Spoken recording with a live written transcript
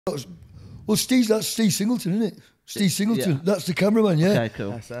Well, that's Steve Singleton, isn't it? Steve Singleton, that's the cameraman, yeah. Okay,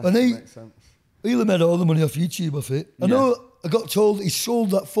 cool. And he'll have made all the money off YouTube off it. I know, I got told he sold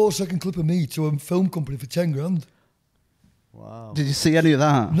that 4-second clip of me to a film company for 10 grand. Wow. Did you see any of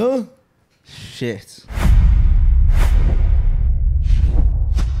that? No. Shit.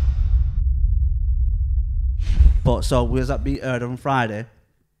 But so we was at Beat Herder on Friday,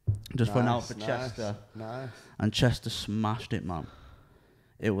 just for an out for Chester. Nice. And Chester smashed it, man.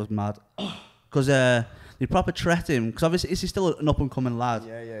 It was mad. Because they proper treat him, because obviously he's still an up-and-coming lad.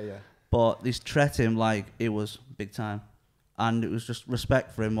 Yeah. But they treat him like it was big time. And it was just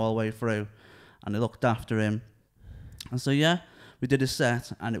respect for him all the way through. And they looked after him. And so, yeah, we did a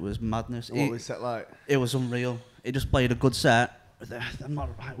set, and it was madness. What was the set like? It was unreal. He just played a good set. I'm not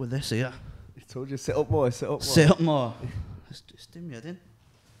right with this here. He told you, sit up more, sit up more. Sit up more. It's stimulating.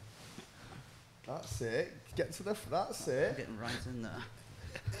 That's it. Get to that's it. Getting right in there.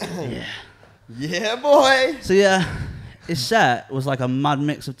 Yeah. Yeah, boy. So yeah, his set was like a mad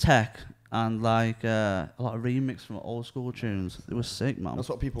mix of tech and like a lot of remix from old school tunes. It was sick, man. That's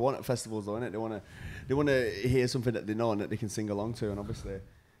what people want at festivals, though, isn't it? They want to hear something that they know and that they can sing along to, and obviously,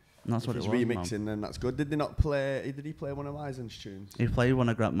 and that's what if it was. Remixing, man. Then that's good. Did he play one of Eisen's tunes? He played one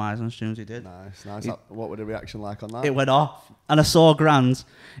of Grant Meison's tunes. He did. Nice. What were the reaction like on that? It went off, and I saw Grant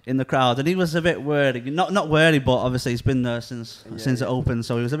in the crowd, and he was a bit wordy. Not wordy, but obviously he's been there since it opened,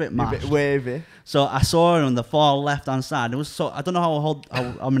 so he was a bit mashed. A bit wavy. So I saw him on the far left-hand side. It was I don't know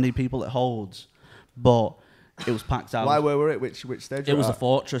how many people it holds, but it was packed out. Why were it? Which stage? It was a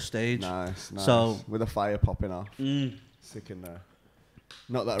Fortress stage. Nice. So with a fire popping off. Sick in there.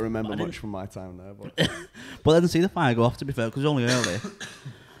 Not that I remember much from my time there, but but I didn't see the fire go off, to be fair, because it was only early.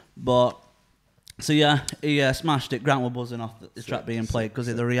 But so yeah, he smashed it. Grant was buzzing off the track being played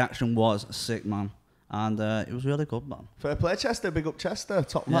because the reaction was sick, man, and it was really good, man. Fair play, Chester. Big up Chester,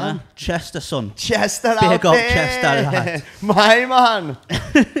 top man. Chester, son. Chester, big up Chester, my man.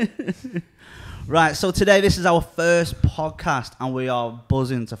 Right, so today this is our first podcast, and we are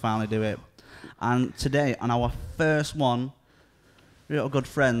buzzing to finally do it. And today, on our first one, we got a good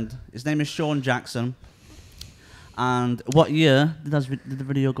friend. His name is Shaun Jackson. And what year did the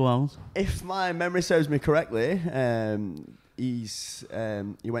video go out? If my memory serves me correctly, he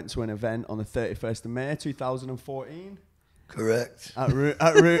went to an event on the 31st of May 2014. Correct.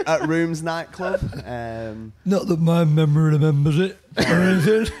 At Rooms nightclub. Not that my memory remembers it or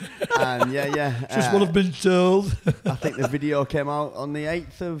anything. And just what I've been told. I think the video came out on the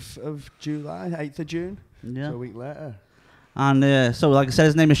 8th of July, 8th of June. Yeah. So a week later. And so, like I said,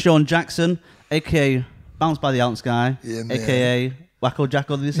 his name is Shaun Jackson, a.k.a. Bounce by the Ounce Guy, a.k.a. Wacko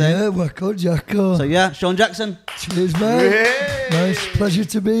Jacko, did you say? Yeah, Wacko Jacko. So, yeah, Shaun Jackson. Cheers, mate. Hey. Nice, pleasure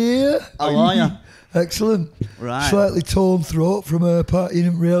to be here. How are you? Excellent. Right. Slightly torn throat from partying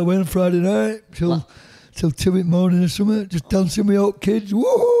in Railway on Friday night till 2 in the morning or something. Just dancing with old kids. Woo!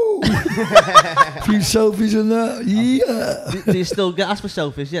 A few selfies and that. Yeah. Do you still get asked for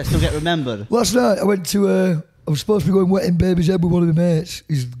selfies? Yeah, still get remembered? Last night I went to... I was supposed to be going wetting baby's head with one of my mates.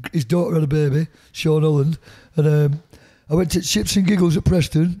 His daughter had a baby, Sean Holland. And I went to Chips and Giggles at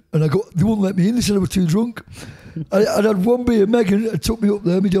Preston, and they wouldn't let me in. They said I was too drunk. I'd had one beer. Megan took me up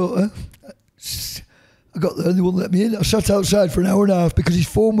there, my daughter. I got there and they wouldn't let me in. I sat outside for an hour and a half because his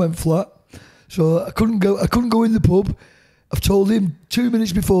phone went flat. So I couldn't go in the pub. I've told him 2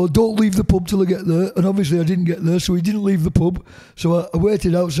 minutes before, don't leave the pub till I get there. And obviously I didn't get there, so he didn't leave the pub. So I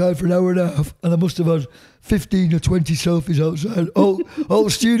waited outside for an hour and a half, and I must have had 15 or 20 selfies outside. All the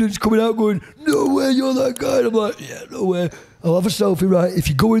students coming out going, no way, you're that guy. And I'm like, yeah, no way. I'll have a selfie, right? If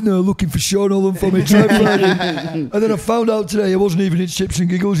you go in there looking for Sean Holland for me, try and find him. And then I found out today I wasn't even in Chips and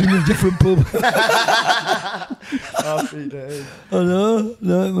Giggles, in a different pub. Happy days. I know,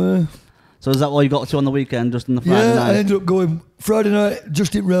 nightmare. So is that all you got to on the weekend, just on the Friday night? Yeah, I ended up going Friday night,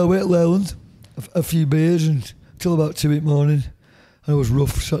 just in Railway at Leyland, a few beers until about 2 in the morning. And it was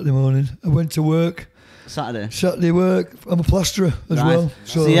rough Saturday morning. I went to work. Saturday work. I'm a plasterer as well.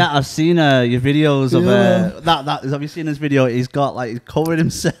 So yeah, I've seen your videos of that. Have you seen this video? He's covered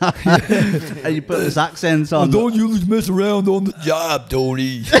himself and you put his accents on. Don't you mess around on the job,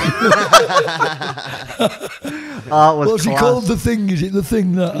 Tony. What's it called? The Thing, is it? The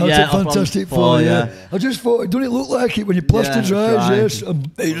Thing that that's Fantastic Four, yeah. I just thought, don't it look like it when you plaster dries? Yes, I'm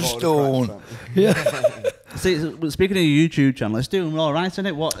made of stone. Yeah. See, speaking of your YouTube channel, it's doing all right, isn't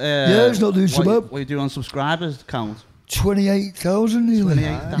it? It's not doing so bad. What are you doing on subscribers count? 28,000 nearly.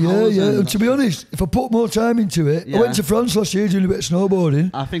 28,000. Yeah. And to be honest, if I put more time into it, I went to France last year doing a bit of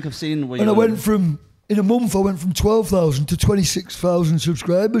snowboarding. I think I've seen where and I went from, in a month, I went from 12,000 to 26,000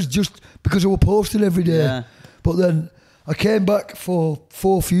 subscribers just because I was posting every day. Yeah. But then I came back for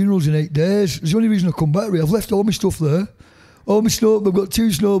 4 funerals in 8 days. It's the only reason I come back. Really. I've left all my stuff there. All my snow. I've got 2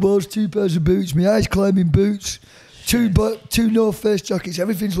 snowboards, 2 pairs of boots, my ice climbing boots, 2 North Face jackets.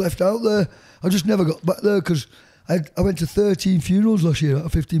 Everything's left out there. I just never got back there because I went to 13 funerals last year out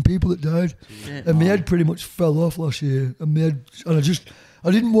of 15 people that died. Shit, And my head pretty much fell off last year. And I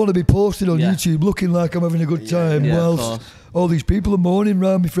didn't want to be posted on YouTube looking like I'm having a good time whilst all these people are mourning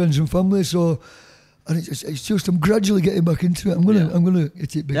around me, friends and family. So, and it's just I'm gradually getting back into it. I'm gonna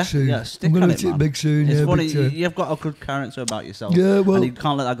hit it big soon. Yeah, stick I'm gonna on hit it, it man. big soon. It's yeah, funny, big time. you've got a good character about yourself. Yeah, well, and you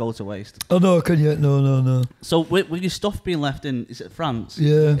can't let that go to waste. Oh no, I can yet. No. So with your stuff being left in, is it France?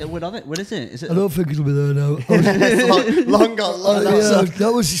 Yeah. Where is it? Is it? I don't think it'll be there now. It's long gone.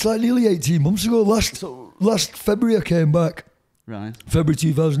 That was just like nearly 18 months ago. Last February I came back. Right. February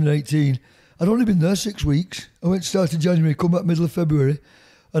 2018. I'd only been there 6 weeks. I started January, come back middle of February,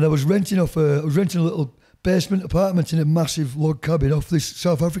 and I was renting a little basement apartment in a massive log cabin off this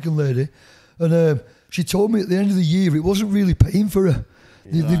South African lady, and she told me at the end of the year it wasn't really paying for her.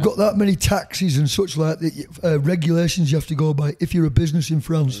 They've got that many taxes and such like regulations you have to go by if you're a business in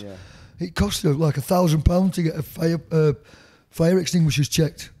France. Yeah. It costs her like £1,000 to get a fire extinguishers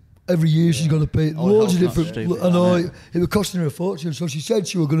checked. Every year she's got to pay loads of different. I know it was costing her a fortune. So she said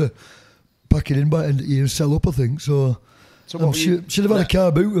she was going to pack it in by the end of the year and sell up. I think so. Should have had a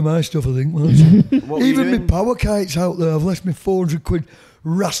car boot with my stuff. I think. Even my power kites out there. I've left me £400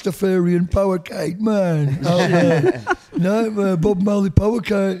 Rastafarian power kite man out there. Nightmare. Bob Marley power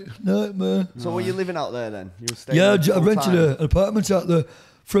kite. Nightmare. So were you living out there then? You were staying. Yeah, I rented an apartment out there.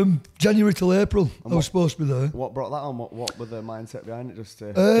 From January till April, I was supposed to be there. What brought that on? What were the mindset behind it? Just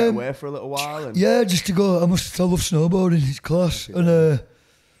to get away for a little while? And yeah, just to go. I love snowboarding. It's class. And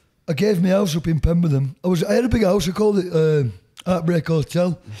I gave my house up in Pemberton. I had a big house. I called it Heartbreak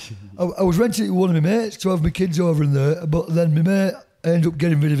Hotel. I was renting it with one of my mates to have my kids over in there. But then my mate, I ended up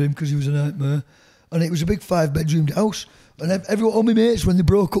getting rid of him because he was a nightmare. And it was a big 5-bedroomed house. And all my mates, when they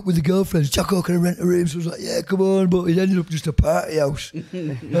broke up with the girlfriends, Jacko, can I rent a room? So I was like, yeah, come on. But it ended up just a party house.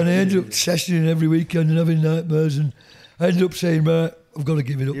 And I ended up sessioning every weekend and having nightmares. And I ended up saying, right, I've got to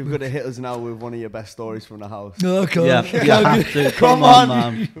give it up. You've got to hit us now with one of your best stories from the house. No, I can't. Yeah, come on,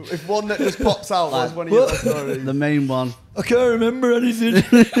 man. If one that just pops out was one of your best stories. The main one. I can't remember anything.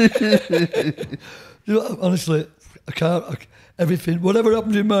 Honestly, I can't. Everything, whatever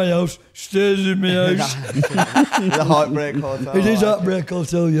happens in my house, stays in my house. The Heartbreak Hotel. It is Heartbreak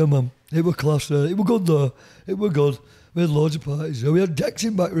Hotel, yeah, man. It was class there. It was good though. It was good. We had loads of parties there. We had decks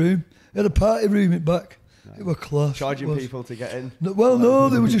in back room. We had a party room in back. No. It was class. Charging people to get in? No,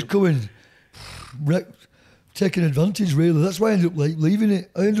 they were just going, taking advantage really. That's why I ended up leaving it.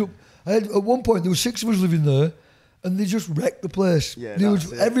 At one point there were 6 of us living there, and they just wrecked the place. Yeah,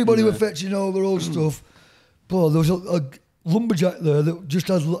 everybody were fetching all their old stuff. But there was a lumberjack there that just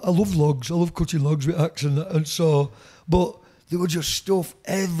had. I love logs. I love cutting logs with axe and saw. But there were just stuff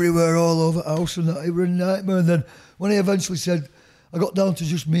everywhere, all over the house, and that. It was a nightmare. And then when I eventually said, I got down to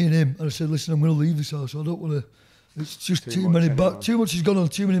just me and him, and I said, "Listen, I'm going to leave this house. I don't want to. It's just too much has gone on.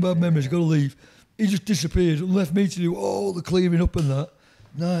 Too many bad memories. I've got to leave." He just disappeared and left me to do all the clearing up and that.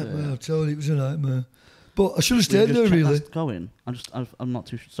 Nightmare. Yeah. I tell you, it was a nightmare. But I should have stayed there. Really. Going. I'm not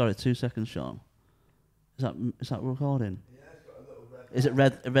too. Sorry, 2 seconds, Sean. Is that recording? Yeah, it's got a little red. Is it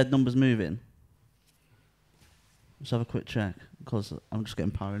red numbers moving? Let's have a quick check because I'm just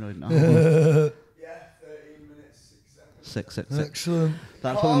getting paranoid now. Yeah, 13 minutes, 6 seconds. 6. Excellent.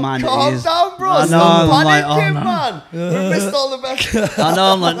 That's what my mind is. Calm down, bro. I know, Stop I'm panicking, no. man. We've missed all the best. I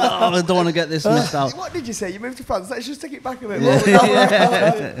know, I'm like, no, I don't want to get this missed out. What did you say? You moved to France. Let's just take it back a bit.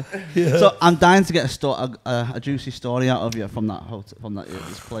 Yeah. So I'm dying to get a juicy story out of you from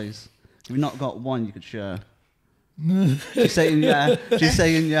this place. If you've not got one, you could share. She's saying yeah. She's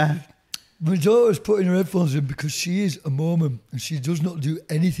saying yeah. My daughter's putting her headphones in because she is a Mormon and she does not do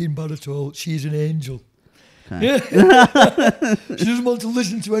anything bad at all. She is an angel. Okay. She doesn't want to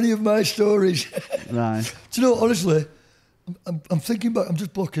listen to any of my stories. Right. Do you know, honestly, I'm thinking back, I'm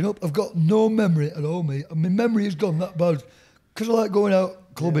just blocking up. I've got no memory at all, mate. My memory has gone that bad. Because I like going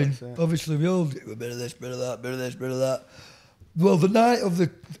out clubbing. Yeah, obviously, we all do a bit of this, bit of that, bit of this, bit of that. Well, the night of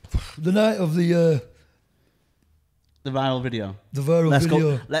the viral video. The viral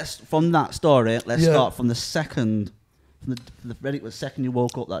video. Let's from that story. Let's start from the second. From the second you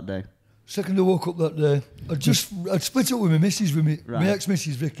woke up that day. Second I woke up that day, I'd split up with my missus, with my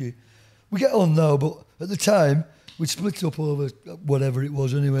ex-missus Vicky. We get on now, but at the time we'd split up over whatever it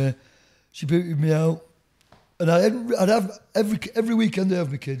was. Anyway, she booted me out, and I'd have every weekend I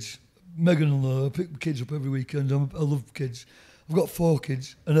have my kids. Megan and I pick my kids up every weekend. I love kids. I've got 4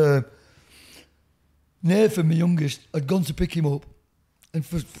 kids, and Nathan, my youngest, had gone to pick him up, and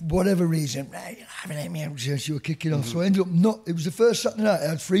for whatever reason, she was kicking off. So I ended up it was the first Saturday night I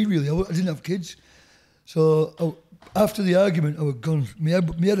had free, really. I didn't have kids. So after the argument, I was gone. My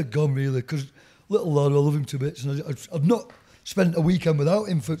head had gone, really, because little lad, I love him to bits. And I've not spent a weekend without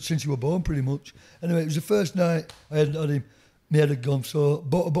him since he was born, pretty much. Anyway, it was the first night I hadn't had him. My head had gone, so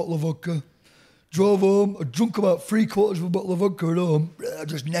bought a bottle of vodka. Drove home, I drunk about 3/4 of a bottle of vodka at home,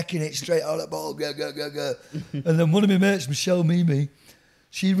 just necking it straight out of the bottle, And then one of my mates, Michelle Mimi,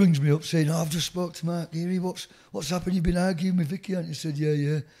 she rings me up saying, I've just spoke to Mark Geary, what's happened? You've been arguing with Vicky, and I said,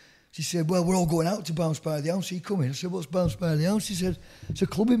 yeah. She said, well, we're all going out to Bounce by the House. Are you coming? I said, what's Bounce by the House? She said, it's a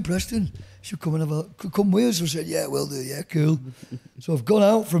club in Preston. She'll come and come with us. I said, yeah, we'll do, yeah, cool. So I've gone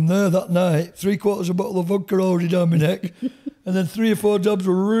out from there that night, 3/4 of a bottle of vodka already down my neck, and then 3 or 4 dabs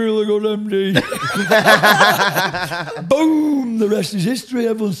were really good empty. Boom! The rest is history.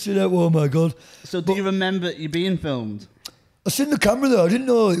 Everyone's seen it. Oh, my God. So do you remember you being filmed? I seen the camera though. I didn't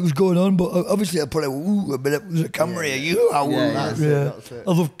know it was going on, but obviously I put a bit. There's a camera here. That's it.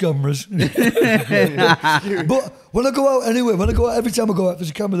 I love cameras. But when I go out anyway, every time I go out,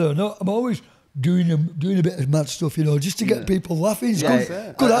 there's a camera there. No, I'm always doing a bit of mad stuff, just to get people laughing. It's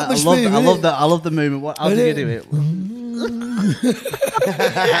good atmosphere. I love the movement. How do you do it?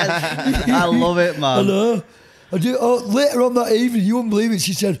 I love it, man. I know. I do. Later on that evening, you wouldn't believe it.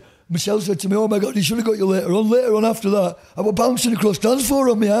 She said. Michelle said to me, oh my God, he should have got you later on. Later on after that, I was bouncing across dance floor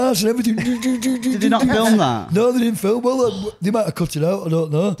on my ass and everything. Did they not film that? No, they didn't film. Well, they might have cut it out, I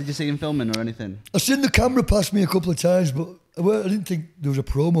don't know. Did you see him filming or anything? I seen the camera pass me a couple of times, but I didn't think there was a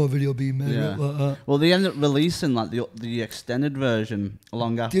promo video being made like that. Well, they ended up releasing like the extended version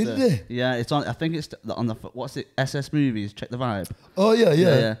along after. Did they? Yeah, it's on. I think it's on the what's it? SS Movies. Check the vibe. Oh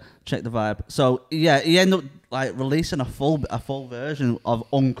yeah. Check the vibe. So yeah, he ended up like releasing a full version of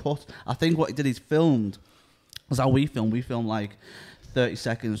uncut. I think what he did is filmed. That's how we film. We film like 30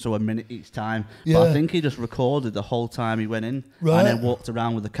 seconds to a minute each time. Yeah. But I think he just recorded the whole time he went in and then walked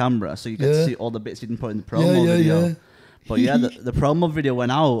around with the camera, so you get to see all the bits he didn't put in the promo video. Yeah. But yeah, the promo video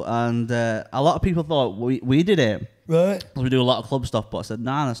went out, and a lot of people thought we did it. Right. We do a lot of club stuff, but I said,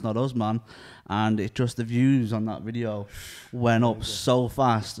 nah, that's not us, man. And it just, the views on that video went up so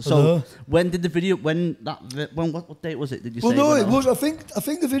fast. So when did the video, what date was it? Did you say? Well, no, it was, I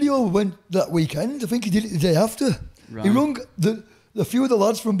think the video went that weekend. I think he did it the day after. Right. He rung a few of the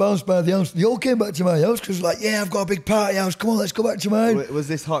lads from Bounce by the House. They all came back to my house because like, yeah, I've got a big party house. Come on, let's go back to mine. Was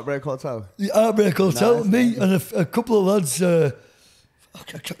this Heartbreak Hotel? The Heartbreak Hotel. Nice, me and a couple of lads. I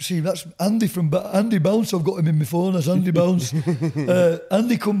can't see. That's Andy from Andy Bounce. I've got him in my phone. That's Andy Bounce.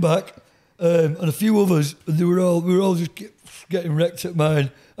 Andy come back, and a few others. And we were all just getting wrecked at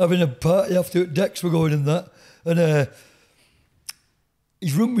mine, having a party after decks were going in that. And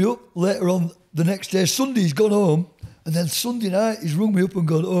he's rung me up later on the next day. Sunday he's gone home. And then Sunday night, he's rung me up and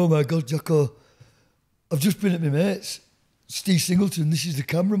gone, oh my God, Jacko, I've just been at my mate's, Steve Singleton, this is the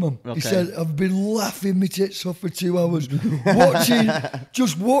cameraman. Okay. He said, I've been laughing my tits off for 2 hours,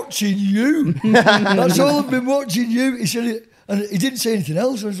 just watching you. That's all I've been watching you. He said, and he didn't say anything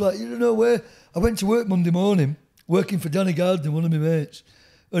else. I was like, you don't know where. I went to work Monday morning, working for Danny Gardner, one of my mates.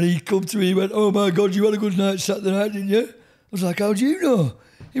 And he come to me, he went, oh my God, you had a good night Saturday night, didn't you? I was like, how do you know?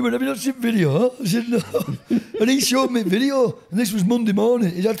 He went, have you not seen video? I said, no. And he showed me video. And this was Monday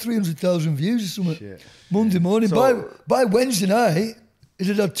morning. He'd had 300,000 views or something. Shit. Monday morning. So, by Wednesday night, it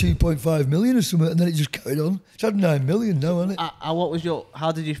had 2.5 million or something. And then it just carried on. It's had 9 million now, hasn't it?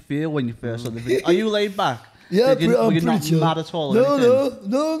 How did you feel when you first saw the video? Are you laid back? Yeah, were you not sure. Mad at all?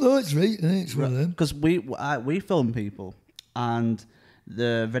 No, it's right. It's one of them. Because we film people and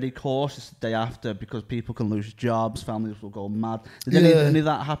they're very cautious the day after because people can lose jobs, families will go mad. Did any of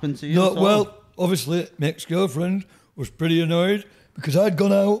that happen to you? No, well, obviously, my ex-girlfriend was pretty annoyed because I'd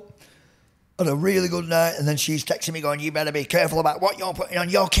gone out, had a really good night, and then she's texting me going, you better be careful about what you're putting on.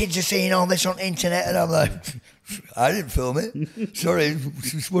 Your kids are seeing all this on the internet. And I'm like, I didn't film it. Sorry,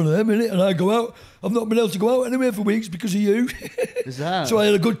 it's one of them, innit? And I go out. I've not been able to go out anywhere for weeks because of you. Is that? So I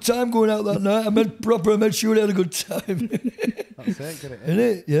had a good time going out that night. I made sure I had a good time. That's it, get it in.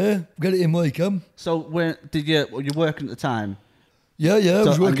 Innit? Yeah, get it in while you can. So were you working at the time? Yeah, I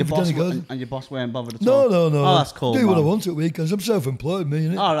was working for Danny Gardner. And your boss weren't bothered at all? No. Oh, that's cool, do what I want at weekends. I'm self-employed, me,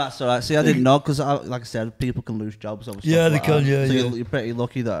 innit? Oh, that's all right. See, I didn't know because, like I said, people can lose jobs. Yeah, they can, yeah. So you're pretty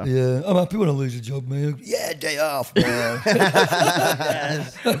lucky there. Yeah, I'm happy when I lose a job, man. Yeah, day off, man.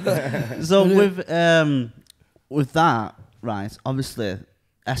 So with that, right, obviously,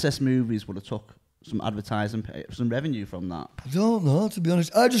 SS Movies would have took some advertising, some revenue from that. I don't know, to be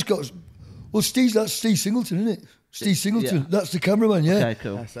honest. I just got... Well, that's Steve Singleton, isn't it? Steve Singleton, that's the cameraman, yeah. Okay,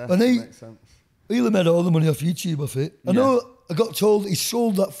 cool. And makes sense. Elam made all the money off YouTube off it. I know I got told he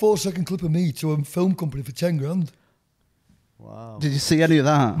sold that 4-second clip of me to a film company for 10 grand. Wow. Did you see any of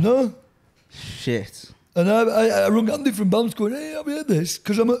that? No. Shit. And I rung Andy from Bands going, hey, have you heard this?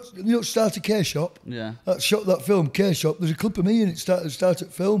 Because I'm at, Starter K Shop. Yeah. That shot, that film, K Shop. There's a clip of me in it, Starter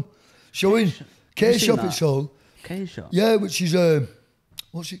Film, showing K Shop it's called. K Shop? Yeah, which is,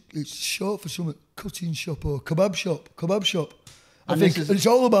 what's it? It's short for something, cutting shop or kebab shop. Kebab shop. I think. And it's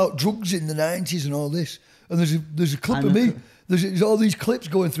all about drugs in the 90s and all this. And there's a clip of me. There's all these clips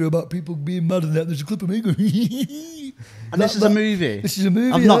going through about people being mad and that. There's a clip of me going, and this is a movie? This is a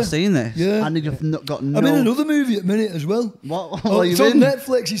movie, I've not seen this. Yeah. And you've not got no... I'm in another movie at the minute as well. What Oh, are you it's in? on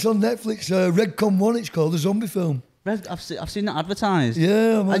Netflix. It's on Netflix. Redcom 1, it's called, a zombie film. I've seen that advertised.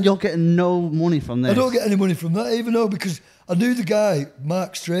 Yeah, man. And you're getting no money from this? I don't get any money from that, even though, because I knew the guy,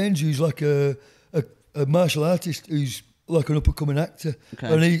 Mark Strange, who's like a martial artist, who's like an up-and-coming actor.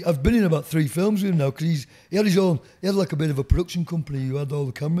 Okay. And I've been in about 3 films with him now, because he had like a bit of a production company who had all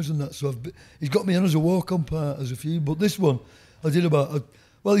the cameras and that, so he's got me in as a walk-on part, as a few, but this one, I did about,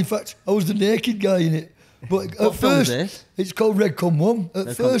 well, in fact, I was the naked guy in it. But at first, it's called Redcom 1.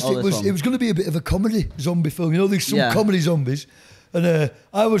 At first, it was going to be a bit of a comedy zombie film. You know, there's some comedy zombies. And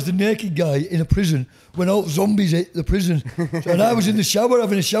I was the naked guy in a prison when all zombies hit the prison. And I was in the shower,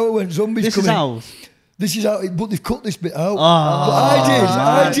 having a shower when zombies come in. This is how, but they've cut this bit out. Oh, but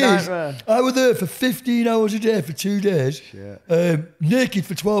I did. I was there for 15 hours a day for 2 days, naked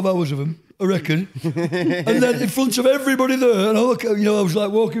for 12 hours of them, I reckon. And then in front of everybody there, and I was like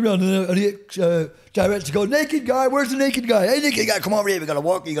walking around, and the director goes, "Naked guy, where's the naked guy? Hey, naked guy, come over here. You gotta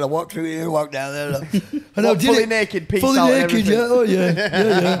walk through here, walk down there." And I did fully naked, peace fully out, naked, yeah, oh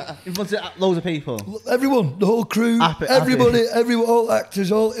yeah. In front of loads of people. Everyone, the whole crew, everybody, all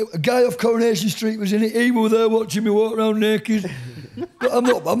actors, a guy off Coronation Street was in it. He was there watching me walk around naked. But I'm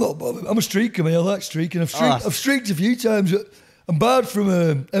a streaker, man. I like streaking. I've streaked a few times. I'm barred from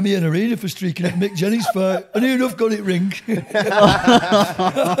MEN Arena for streaking at Mick Jennings' fight. I knew enough got it ring. I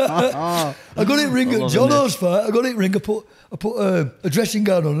got it ring at Jono's fight. I got it ring. I put a dressing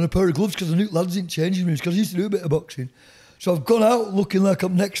gown on and a pair of gloves because I knew lads in changing rooms because I used to do a bit of boxing. So I've gone out looking like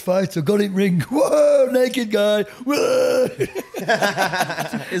I'm next fighter. Got it ring. Whoa, naked guy. Whoa.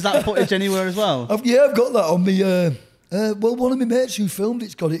 Is that footage anywhere as well? I've got that on me. Well, one of my mates who filmed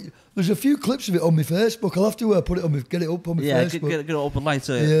it's got it. There's a few clips of it on my Facebook. I'll have to put it on get it up on my Facebook. Get it up and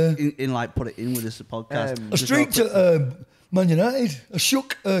put it in with this podcast. I streaked at Man United. I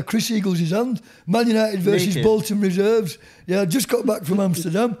shook Chris Eagles' hand. Man United versus Bolton Reserves. Yeah, I just got back from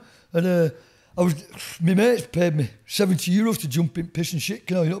Amsterdam, and my mates paid me €70 to jump in Piss and Shit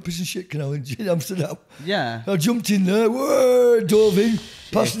Canal. You know Piss and Shit Canal in Amsterdam? Yeah. I jumped in there, whoa, dove in.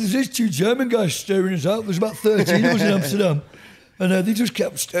 Past these 2 German guys staring us out. There's about 13 of us in Amsterdam. And they just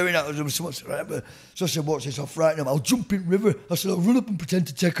kept staring at us. So I said, watch this, I'll frighten them. I'll jump in river. I said, I'll run up and pretend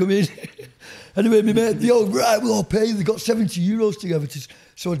to take them in. Anyway, my mate, right, we'll all pay you. They got €70 together.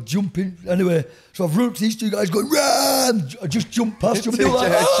 So I jump in. Anyway, so I've run up to these 2 guys going, run! I just jumped past them. And they were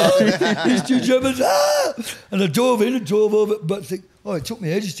like, these 2 Germans, And I dove in and dove over. But it took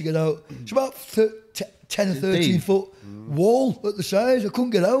me ages to get out. It's about 10 or 13 foot wall at the side. I couldn't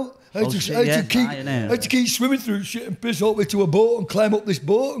get out. I had to keep swimming through shit and piss all the way to a boat and climb up this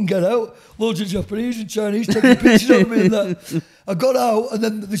boat and get out. Loads of Japanese and Chinese taking pictures of me and that. I got out and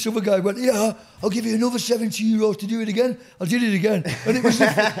then this other guy went, yeah, I'll give you another €70 to do it again. I did it again. And it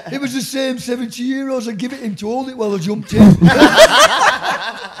was the same €70. I'd give it him to hold it while I jumped in.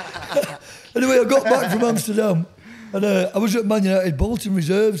 Anyway, I got back from Amsterdam and I was at Man United Bolton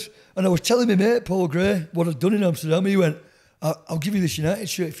Reserves and I was telling my mate, Paul Gray, what I'd done in Amsterdam. He went, I'll give you this United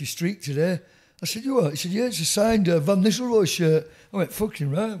shirt if you streak today. I said, you what? He said, yeah, it's a signed Van Nistelrooy shirt. I went, fucking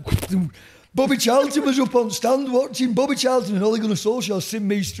right. Bobby Charlton was up on stand watching. Bobby Charlton and Ole Gunnar Solskjaer sing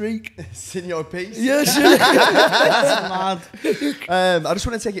me streak. Sing your piece? Yes. That's mad. I just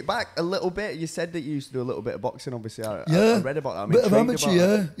want to take it back a little bit. You said that you used to do a little bit of boxing, obviously. I read about that. I'm bit of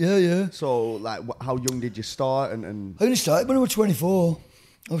amateur, yeah. So, like, how young did you start? And I only started when I was 24.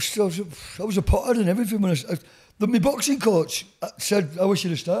 I was a pothead and everything when my boxing coach said I wish I'd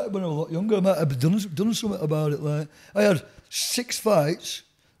have started when I was a lot younger. I might have done something about it. Like I had 6 fights.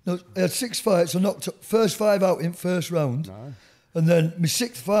 No, I had 6 fights. I knocked first 5 out in first round, and then my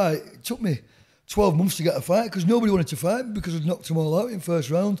 6th fight. It took me 12 months to get a fight because nobody wanted to fight me because I'd knocked them all out in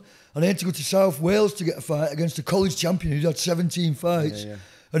first round. And I had to go to South Wales to get a fight against a college champion who'd had 17 fights. Yeah.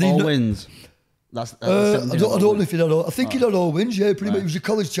 And all wins. That's I don't know if he'd had all. I think he'd had all wins. Yeah, pretty much. He was a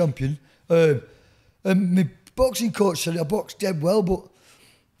college champion. And my boxing coach said I boxed dead well, but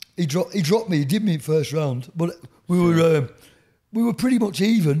he dropped me. He did me in first round, but we were we were pretty much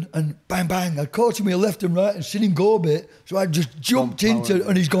even, and bang, bang. I caught him with a left and right and seen him go a bit, so I just jumped into,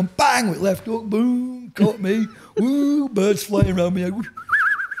 and he's gone bang with left hook, boom, caught me, woo, birds flying around me.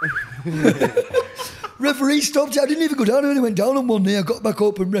 Referee stopped it. I didn't even go down. I only went down on one knee. I got back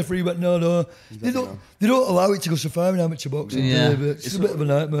up, and referee went, no. They don't allow it to go so far in amateur boxing. Yeah. But it's a bit of a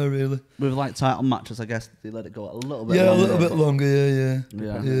nightmare, really. With like title matches, I guess they let it go a little bit. Yeah, longer. a little bit longer. Yeah.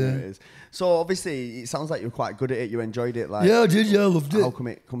 It is. So obviously, it sounds like you were quite good at it. You enjoyed it. Like, Yeah, I did. Yeah, I loved it. how come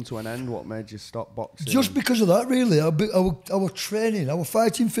it come to an end? What made you stop boxing? Just because of that, really. I was training. I was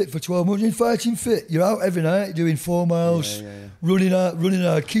fighting fit for 12 months. In fighting fit, you're out every night doing 4 miles, running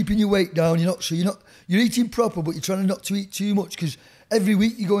hard, keeping your weight down. You're eating proper, but you're trying not to eat too much because every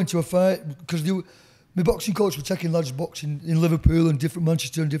week you go into a fight. Because my boxing coach was taking lads boxing in Liverpool and different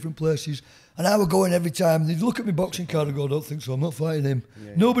Manchester and different places, and I would go in every time. They'd look at my boxing card and go, "I don't think so. I'm not fighting him."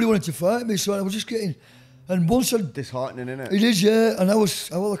 Nobody wanted to fight me, so I was just getting. And once disheartening, isn't it? It is, yeah. And I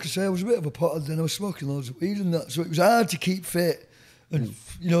was like I say, I was a bit of a potter then. I was smoking loads of weed and that, so it was hard to keep fit and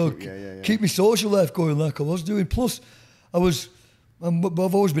keep my social life going like I was doing. Plus, I've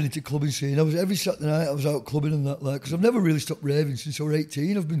always been into clubbing scene. Every Saturday night I was out clubbing and that, like, because I've never really stopped raving since I was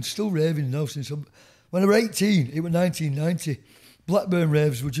 18. I've been still raving now when I was 18. It was 1990. Blackburn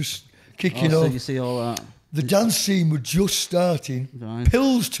raves were just kicking off. So you see all that. The dance scene was just starting. Right.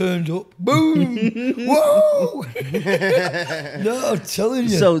 Pills turned up. Boom! Whoa! No, I'm telling you.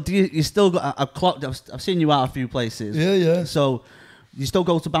 So do you still got? I've clocked. I've seen you out a few places. Yeah. So you still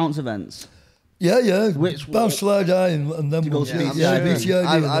go to bounce events? Yeah. Which Bounce Slide Eye and then you go to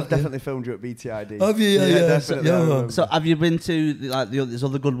BTID. I've definitely filmed you at BTID. Have you? Yeah. Definitely. Yeah. So have you been to these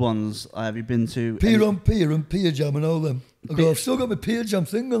other good ones? Have you been to Pier on Pier and Pier Jam and all them. I've still got my Pier Jam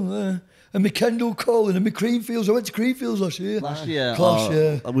thing on there. And my Kendall Calling and my Creamfields. I went to Creamfields last year. Clash,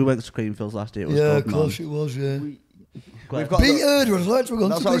 yeah. We went to Creamfields last year. It was good, Clash it was, yeah. We've got Beat Herder, I'd like to have gone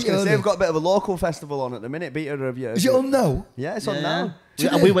That's to what I was Beat going to say. Herder. We've got a bit of a local festival on at the minute. Beat Herder of you. Is it on now? Yeah, it's on now.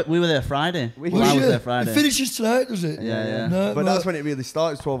 We were there Friday. I was there Friday. It finishes tonight, does it? Yeah. No, But that's when it really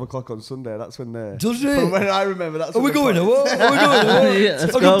starts, 12 o'clock on Sunday. That's when Does it? From when I remember, that's Are we going or what? Yeah,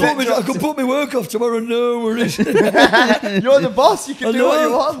 let's go. I could put my work off tomorrow. No worries. You're the boss. You can do what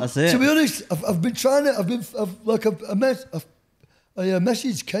you want. That's it. To be honest, I've been trying to. I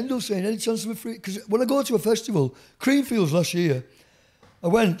messaged Kendall saying any chance of a free, because when I go to a festival, Creamfields last year, I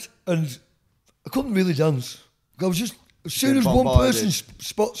went and I couldn't really dance. I was just, as soon as one person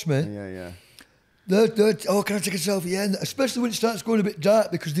spots me, they're, can I take a selfie? Yeah, and especially when it starts going a bit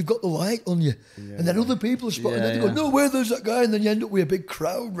dark because they've got the light on you, and then other people are spotting. They go, no, where there's that guy, and then you end up with a big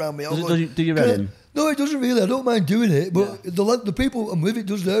crowd around me. Do you ready? No, it doesn't really. I don't mind doing it, but the people I'm with, it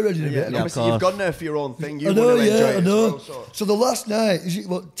does their ready. Yeah, obviously you've gone there for your own thing. I know. So the last night, is it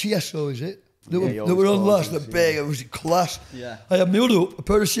what TSO? Is it? They were on last, the big, it was class. Yeah. I had my hood up, a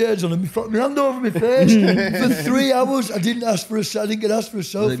pair of shades on, and my hand over my face. For 3 hours, I didn't get asked for a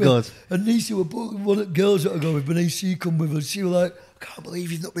selfie. Was it good? And Nisi, one of the girls that I go with, Bernice, she come with us. She was like, I can't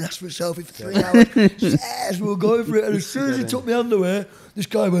believe you've not been asked for a selfie for 3 hours. Yes, we were going for it. And as soon as he took my hand away, this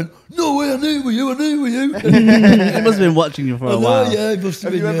guy went, no way, I knew it were you. He must have been watching you for a while. Yeah, he must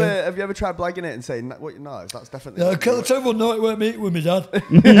have been. Have you ever tried blagging it and saying, no, that's definitely... Yeah, I can't tell everyone, no, it weren't me, it was my dad.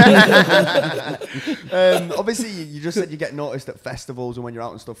 Obviously, you just said you get noticed at festivals and when you're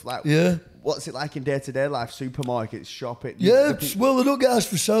out and stuff like that. Yeah. What's it like in day-to-day life? Supermarkets, shopping? Yeah, well, I don't get asked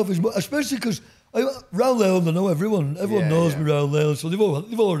for selfies, but especially because round Leon, I know everyone. Everyone knows me round Leon, so they've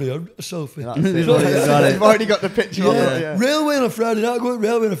already had a selfie. They've already got the picture of it. Yeah. Railway on a Friday night, I go to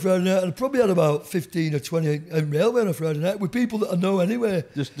Railway on a Friday night, and I probably had about 15 or 20 in Railway on a Friday night with people that I know anyway.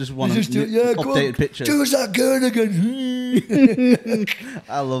 Just one updated pictures. Do us that girl again.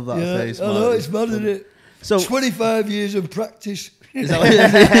 I love that face, man. I know, it's mad, isn't it? So 25 years of practice. Is that what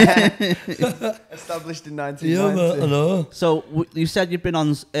it is? Established in 1990. Yeah, man, I know. So you said you've been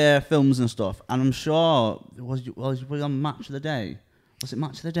on films and stuff, and I'm sure was you on Match of the Day? Was it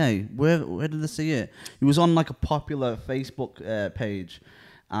Match of the Day? Where did they see it? It was on like a popular Facebook page,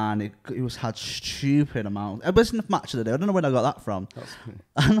 and it had stupid amount. It wasn't Match of the Day. I don't know where I got that from.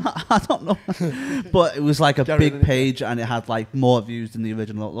 I don't know, but it was like a big page, and it had like more views than the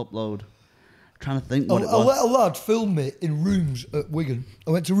original upload. Trying to think what it was. I let a lad film me in rooms at Wigan.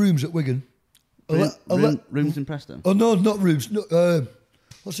 I went to rooms at Wigan. Rooms in Preston? Oh, no, not rooms. No,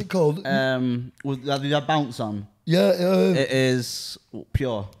 what's it called? With that bounce on? Yeah. It is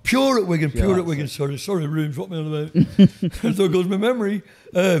Pure. Pure at Wigan. Pure at Wigan. Sorry, rooms. What am I on about? There goes my memory.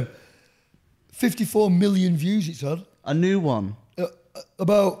 54 million views it's had. A new one?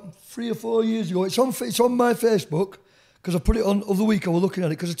 About 3 or 4 years ago. It's on my Facebook. because I put it on other week. I was looking at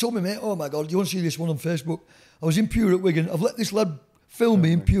it because I told my mate, "Oh my God, do you want to see this one on Facebook?" I was in Pure at Wigan. I've let this lad film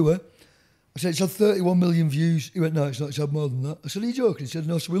me in Pure. I said, "It's had 31 million views." He went, "No, it's not. It's had more than that." I said, "Are you joking?" He said,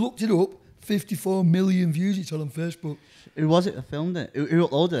 "No." So we looked it up. 54 million views it's had on Facebook. Who was it that filmed it? Who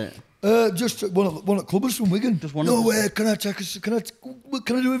uploaded it? Just one at Clubbers from Wigan. Just one. No way. Can I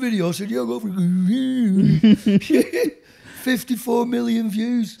do a video? I said, "Yeah, go for it." 54 million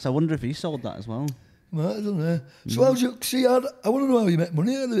views. So I wonder if he sold that as well. Right, I don't know. So how do you see? I want to know how you make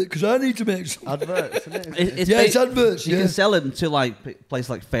money out of it because I need to make some Adverts, isn't it? It's adverts. You Yeah, can sell it to like places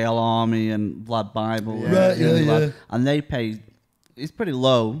like Fail Army and Vlad Bible. Right, yeah. And they pay. It's pretty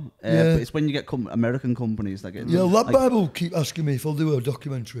low. Yeah. But it's when you get American companies that get. yeah. Lab like, Bible keep asking me if I'll do a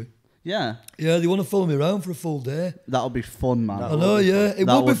documentary. Yeah, Yeah, they want to follow me around for a full day. that'll be fun, man. I know, yeah, it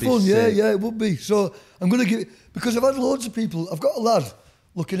That would be fun. sick. Yeah, it would be. So I'm gonna give because I've had loads of people. I've got a lad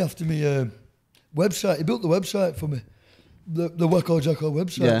looking after me website. He built the website for me, the Wacko Jacko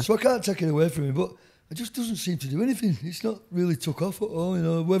website. Yeah. So I can't take it away from him, but it just doesn't seem to do anything. It's not really took off at all. You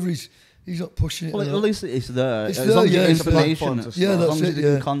know, whether he's not pushing it. Well, or at not. least it's there. It's as there, long as yeah, you it's get a information, platform to Yeah, as that's long as it, they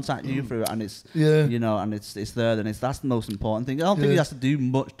yeah. can contact you through it, and it's Yeah. you know, and it's there, then that's the most important thing. I don't think Yeah. he has to do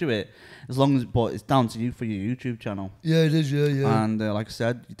much to it, as long as but it's down to you for your YouTube channel. Yeah, it is. Yeah. And like I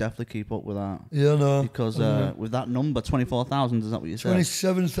said, you definitely keep up with that Yeah, no. because with that number 24,000, is that what you said?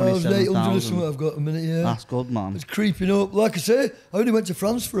 27,800 or something I've got a minute, yeah. That's good, man. It's creeping up. Like I say, I only went to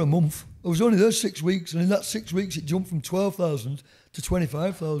France for a month. I was only there 6 weeks, and in that 6 weeks, it jumped from 12,000 to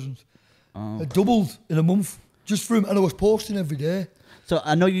 25,000. Oh. It doubled in a month, just from, and I was posting every day. So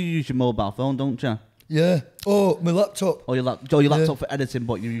I know you use your mobile phone, don't you? Yeah. Oh, my laptop. Or your laptop for editing,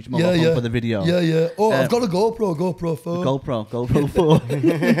 but you use your mobile Yeah, phone for the video. Yeah. Oh, I've got a GoPro 4. GoPro 4.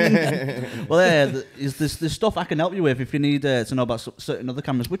 Well, is this stuff I can help you with if you need to know about certain other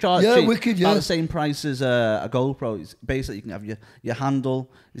cameras, which are Yeah, cheap, wicked, about yeah. the same price as a GoPro. It's basically, you can have your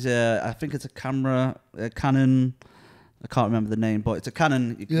handle. I think it's a camera, a Canon. I can't remember the name, but it's a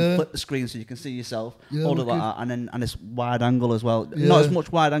Canon. You can flip the screen so you can see yourself, Yeah, hold it like wicked. that, and it's wide angle as well. Yeah. Not as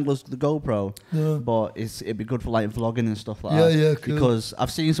much wide angle as the GoPro, No. but it'd be good for like vlogging and stuff like Yeah, that. yeah, cool. Because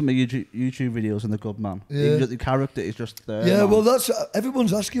I've seen some of your YouTube videos and they're good, man. Yeah. The character is just there. Yeah, man. well, that's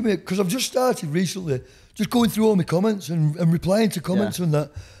everyone's asking me because I've just started recently, just going through all my comments and replying to comments and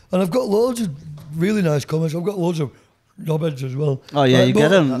that, and I've got loads of really nice comments. I've got loads of knobheads as well. Oh yeah, you get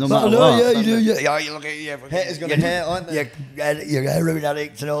them no matter I know, what. yeah, you do. Yeah, you look at you. Haters gonna hate, aren't they? You're heroin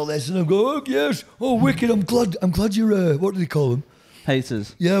addicts and all this, and I go, oh yes, oh wicked. I'm glad you're. What do they call them?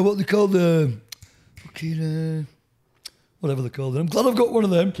 Haters. Yeah, what they call the fucking whatever they call them. I'm glad I've got one of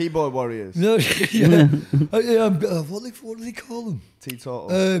them. Keyboard warriors. Yeah. What do they call them? Teetotal.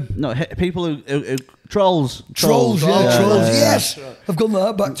 No, people who trolls. Trolls, yeah, trolls. yeah. Yes, I've gone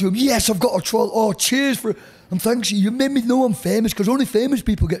that back to him. Yes, I've got a troll. Oh, cheers for. And thanks, you made me know I'm famous because only famous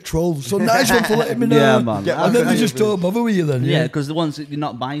people get trolls. So nice one for letting me know. Yeah, man. And then they just don't bother with you then. Yeah, because the ones that you're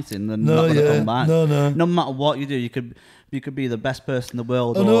not biting, they're No, not going to yeah. come back. No. No matter what you do, you could be the best person in the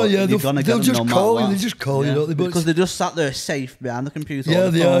world. I know, or yeah. you're gonna They'll get just them no call matter you. what. They just call you, don't they? But Because they're just sat there safe behind the computer. Yeah, or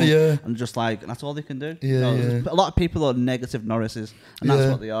the they are, phone, yeah. And just like that's all they can do. Yeah, yeah. A lot of people are negative Norrises, and that's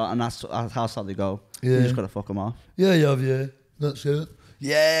Yeah. what they are, and that's how sad they go. Yeah. You just gotta fuck them off. yeah. That's it.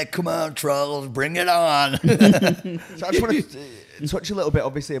 Yeah, come on, trolls, bring it on. So I just want to touch a little bit,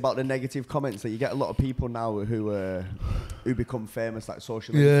 obviously, about the negative comments that you get. A lot of people now who become famous, like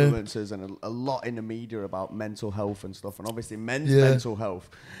social Yeah. influencers, and a lot in the media about mental health and stuff, and obviously men's Yeah. mental health.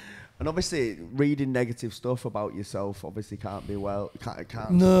 And obviously, reading negative stuff about yourself obviously can't be can't.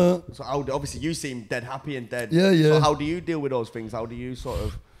 No. So obviously, you seem dead happy and dead. Yeah. So how do you deal with those things? How do you sort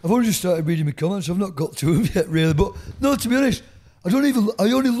of? I've only just started reading my comments. I've not got to them yet, really. But no, to be honest, I don't even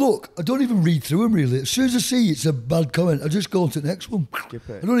read through them, really. As soon as I see it's a bad comment, I just go on to the next one. Skip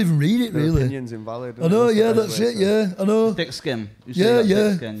it. I don't even read it, Their really. opinion's invalid. I know, That's the yeah, best that's way it, to- yeah, I know. Thick skin. You say Yeah, that, yeah,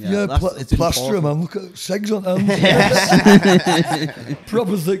 thick skin, yeah. That's- it's Plasterer, important. man. Look at segs on hands.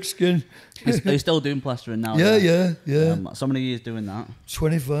 Proper thick skin. Are you still doing plastering now? Yeah. So many years doing that.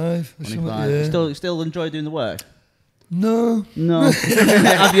 25. Or something, 25. yeah. You still enjoy doing the work? No. No.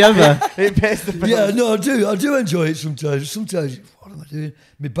 Have you ever? It pays the bills. Yeah, no, I do enjoy it sometimes. Sometimes, what am I doing?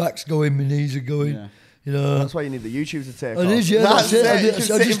 My back's going, my knees are going. Yeah. You know. That's why you need the YouTube to take It off. is, yeah, that's it. You can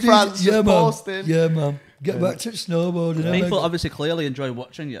sit in France, yeah, just man. posting. Yeah, man. Get back to snowboarding. People obviously clearly enjoy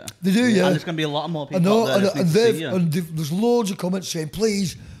watching you. They do, yeah. And there's going to be a lot more I people know, out there and that see you. there's loads of comments saying,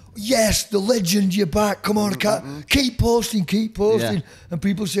 please, yes, the legend, you're back. Come on, keep posting. Yeah. And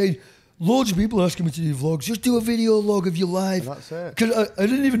people saying, loads of people are asking me to do vlogs. Just do a video log of your life. And that's it. Because I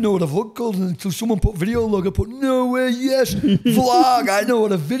didn't even know what a vlog called until someone put video log. I put, no way, yes, vlog. I know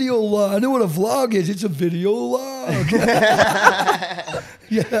what a video log. I know what a vlog is. It's a video log.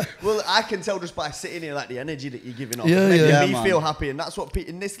 Yeah. Well, I can tell just by sitting here, like the energy that you're giving off, Yeah, making yeah. me Man. feel happy, and that's what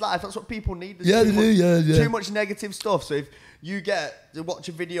in this life, that's what people need. There's Yeah, too they much, do, yeah. Too much negative stuff. So if you get to watch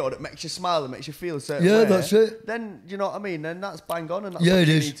a video that makes you smile and makes you feel a certain Yeah, way, that's it. then you know what I mean. Then that's bang on, and that's Yeah, what it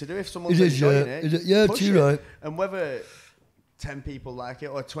you is. need to do. If someone's It is, enjoying yeah. it, Yeah, push too it. right. And whether 10 people like it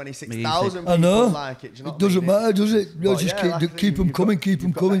or 26,000 I people know. like it, do you know It what I doesn't mean? matter, does it? You But just yeah, like I keep think them you've coming, got- keep them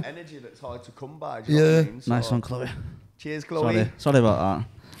you've got coming. that energy that's hard to come by. Do you know what I Yeah. mean? Nice So, one, Chloe. Cheers, Chloe. Sorry about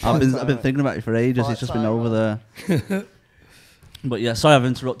that. I've been thinking about you for ages. It's just been over there. But yeah, sorry I've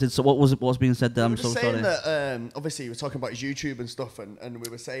interrupted. So what was being said there? We I'm were so just saying sorry. that obviously we were talking about his YouTube and stuff, and we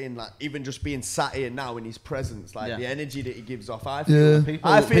were saying like even just being sat here now in his presence, like Yeah. the energy that he gives off, I Yeah. feel,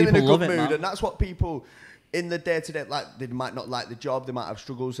 I feel in a people love good it, mood, man. and that's what people in the day to day, like they might not like the job, they might have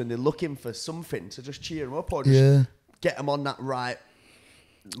struggles, and they're looking for something to just cheer them up or just Yeah. get them on that right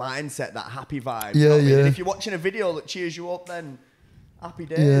mindset, that happy vibe. Yeah, you know what I mean? yeah. And if you're watching a video that cheers you up, then happy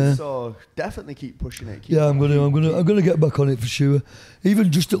days. Yeah. So definitely keep pushing it. Keep Yeah, I'm gonna get back on it for sure.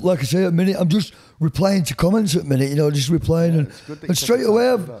 Even just like I say, at a minute, I'm just replying to comments at a minute. You know, just replying, it's good that and you straight took away,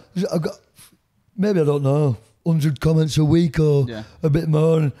 the time to do I've got maybe I don't know 100 comments a week or Yeah. a bit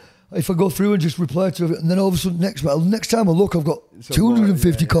more. And if I go through and just reply to it, and then all of a sudden next time I look, I've got It's a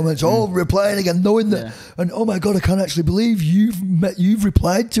 250 lot, comments, all replying again, knowing that. Yeah. And oh my god, I can't actually believe you've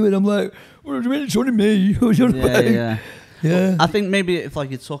replied to it. I'm like, what do you mean? It's only me. You know what I mean? Yeah. Yeah. I think maybe if like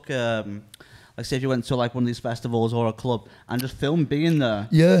you took like say if you went to like one of these festivals or a club and just film being there,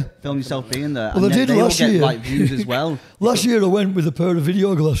 Yeah. film yourself being there. Well, and I then did they last will get year. like views as well. Last year I went with a pair of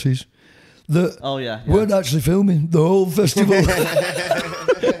video glasses that Oh yeah. weren't actually filming the whole festival.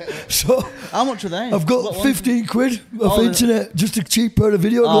 So How much are they? I've got What ones? 15 quid off Oh, internet, just a cheap pair of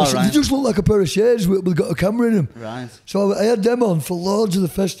video Oh, glasses. right. They just look like a pair of shades with got a camera in them. Right. So I had them on for loads of the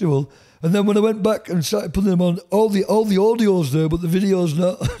festival. And then when I went back and started putting them on, all the audio's there, but the video's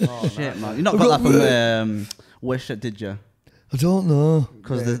not. Oh, shit, man. You not I've got got- that from Wish, did you? I don't know.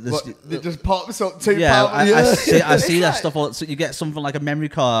 Because It just pops up £2. yeah, I Yeah. see that It's stuff. So you get something like a memory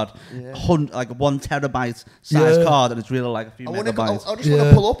card, Yeah. like 1 terabyte size Yeah. card, and it's really like a few I megabytes. just want Yeah.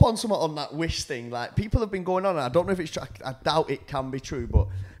 to pull up on something on that Wish thing. Like people have been going on, and I don't know if it's true. I doubt it can be true, but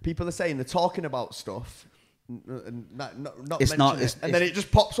people are saying they're talking about stuff. And not It's mention not- it. it's- And then it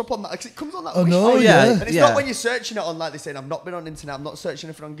just pops up on that. 'Cause it comes on that. I Wish know, thing. yeah. And it's Yeah. not when you're searching it on, like they're saying, I've not been on internet. I'm not searching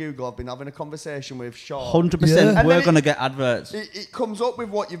anything on Google. I've been having a conversation with Shaun. 100%. Yeah. And We're then gonna get adverts. It comes up with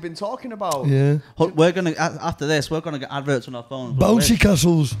what you've been talking about. Yeah. We're gonna after this. We're gonna get adverts on our phones. Bouncy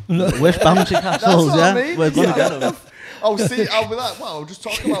castles. Wish bouncy That's castles. what Yeah, I mean. we're gonna get them. I'll be like, wow, I'll just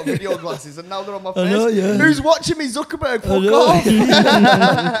talk about video glasses, and now they're on my face. I know, yeah. Who's watching me, Zuckerberg? I Fuck know.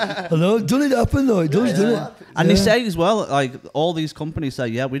 off. I know. Doesn't it happen though? It does, doesn't it? And they Yeah. say as well, like all these companies say,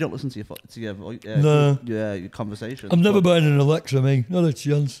 yeah, we don't listen to No. your conversations. I'm never But- buying an Alexa, me. Not a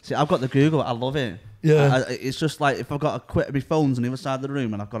chance. See, I've got the Google. I love it. Yeah. It's just like if I've got a quit, my phone's on the other side of the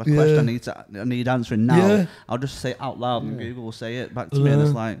room, and I've got a Yeah. question I need answering now. Yeah. I'll just say it out loud, and Google will say it back to me, and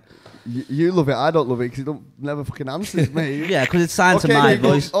it's like, You love it. I don't love it because it never fucking answers me. yeah, because it's signed to my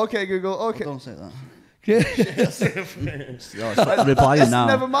Google. voice. Okay, Google. Okay. Don't say that. Yeah. It's replying now.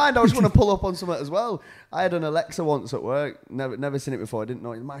 Never mind. I just want to pull up on something as well. I had an Alexa once at work. Never seen it before. I didn't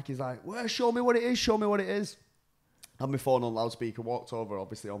know it. Mikey's like, "Well, show me what it is. Show me what it is." Had my phone on loudspeaker. Walked over,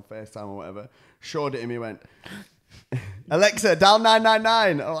 obviously on FaceTime or whatever. Showed it to me. Went, Alexa, dial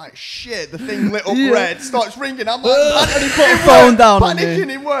 999. I'm like, shit. The thing lit up red. Starts ringing. I'm like, And he put the phone down on panicking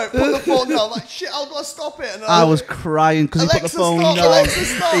you. in work. Put the phone down. Like, shit. How do I stop it? And I was crying because he put the Alexa, phone stop, down. Alexa,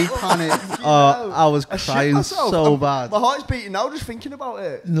 stop. He panicked. You Oh, know. I was I shit crying myself. so bad. My heart's beating now just thinking about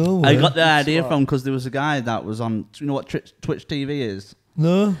it. No. I way. got the idea smart. from because there was a guy that was on. Do you know what Twitch TV is?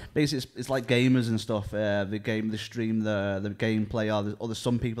 No. Basically, it's like gamers and stuff. They stream the gameplay, or there's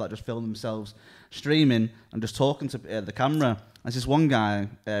some people that just film themselves streaming and just talking to the camera. There's this one guy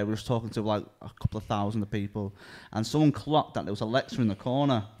was talking to like a couple of thousand of people, and someone clocked that there was Alexa in the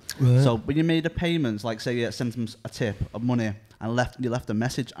corner. Right. So when you made a payment, like say you sent them a tip of money and you left a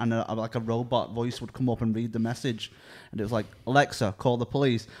message, and like a robot voice would come up and read the message, and it was like, Alexa, call the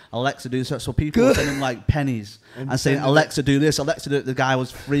police. Alexa, do so. So people were sending like pennies and saying, Alexa, do this. Alexa, do it. The guy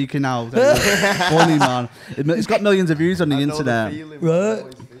was freaking out. It was funny, man. It's got millions of views on the I know internet. feeling, Right. I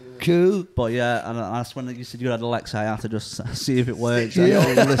always feel it. Cool. But yeah, and that's when you said you had Alexa. I had to just see if it works. Yeah.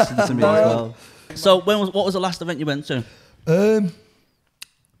 And you listened to me as well. So what was the last event you went to?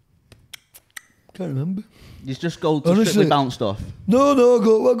 Can't can't remember. You just go to Honestly. strictly bounce stuff. No,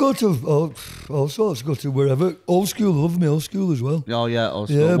 I go to all sorts. Go to wherever. Old school, I love me old school as well. Oh yeah, old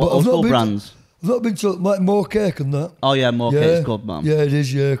school. Yeah, What but old I've not school been brands? I've not been to like more cake and that. Oh yeah, more cake's good, man. Yeah, it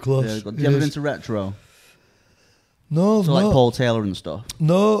is. Yeah, class. Yeah, good. It You ever is. been to retro? No, So no. like Paul Taylor and stuff.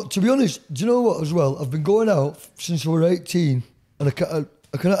 No, to be honest, do you know what as well? I've been going out since I was 18 and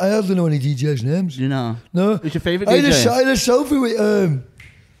I hardly know any DJs' names. Do you know? No. Who's your favourite I had DJ? I had a selfie with,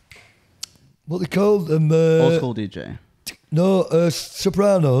 what they called? Old school DJ. No,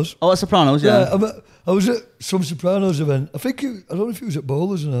 Sopranos. Oh, at Sopranos, yeah. I was at some Sopranos event. I don't know if it was at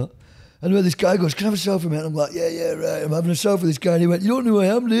Bowlers or not. Anyway, this guy goes, "Can I have a selfie, mate?" And I'm like, yeah, right. I'm having a selfie with this guy. And he went, "You don't know who I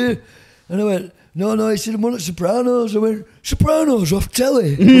am, do you?" And I went, No. He said, "I'm on at Sopranos." I went, "Sopranos off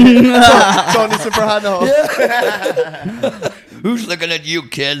telly?" Tony Soprano. Who's looking at you,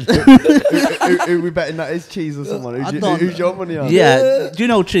 kid? who we betting that is Cheese or someone? Who's your money on? Yeah. Do you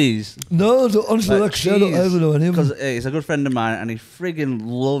know Cheese? No, honestly, like I said, I don't ever know any of them. Because he's a good friend of mine and he friggin'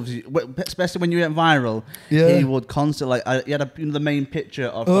 loves you. Especially when you went viral, Yeah. he would constantly, he had the main picture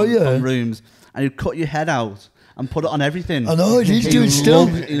of from rooms and he'd cut your head out and put it on everything. I know, he's doing still.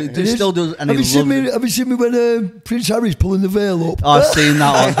 He still does, and have he loves you seen me when Prince Harry's pulling the veil up? Oh, I've seen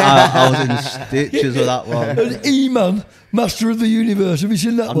that one. I was in stitches with that one. And He-Man, Master of the Universe. Have you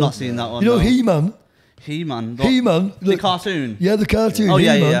seen that one? I've not seen that one. You know no. He-Man? He-Man. He-Man. The cartoon. Yeah, the cartoon. Oh,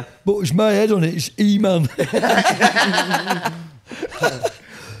 yeah, He-Man, yeah. But it's my head on it. It's He-Man.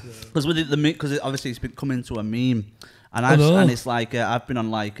 Because with it, because obviously it's been coming to a meme, and it's like I've been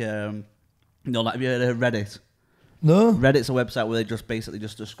on like have you heard of Reddit? No. Reddit's a website where they just basically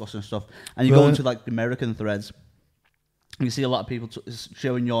just discussing stuff, and you go into like American threads. And you see a lot of people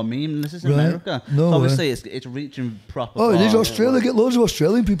showing your meme, and this is America. No so obviously, it's reaching proper. Oh, it is Australia. I get loads of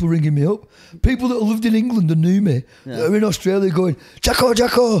Australian people ringing me up. People that lived in England and knew me that are in Australia going,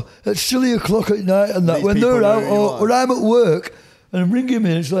 Jacko, it's silly o'clock at night and that. These When people they're out know who you or I'm at work and I'm ringing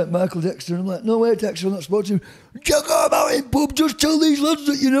me and it's like Michael Dexter. And I'm like, no, wait, Dexter, I'm not supposed to. Jacko, I'm out in pub. Just tell these lads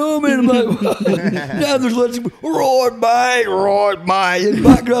that you know me. And I'm like, now there's lads, right, mate. In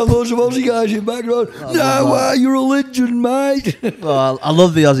background, loads of Aussie guys in background. You're a legend, mate. Well, I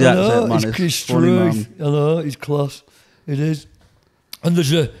love the Aussie accent, man. It's funny, true. man. I know, it's class. It is. And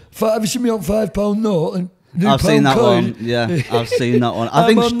there's have you seen me on £5 note? And I've seen that one. Yeah, I've seen that one.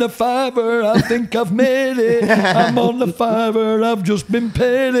 I'm on the fiver, I think I've made it. I'm on the fiver, I've just been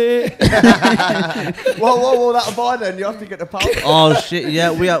paid it. Whoa, that'll buy then. You have to get the pound. Oh shit!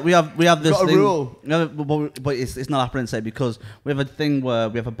 Yeah, we have this Got a thing. rule. No, but it's not happening today because we have a thing where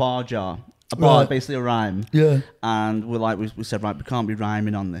we have a bar jar. A bar, basically a rhyme. Yeah. And we said, right, we can't be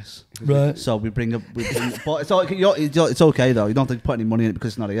rhyming on this. Right. So we bring but it's okay though. You don't have to put any money in it because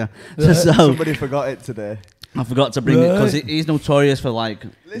it's not here. Right. So Somebody forgot it today. I forgot to bring it because he's notorious for like.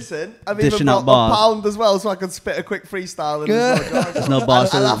 Listen, I've dishing even out bought bars. a pound as well, so I can spit a quick freestyle. And There's no bar.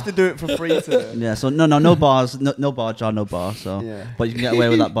 I'll have to do it for free today. Yeah. So no bars, no bar jar, no bar. So, Yeah. but you can get away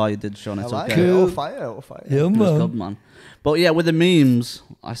with that bar you did, Sean. It's I like okay. it. Cool. Oh, fire. Yeah, It was man. good, man. But yeah, with the memes,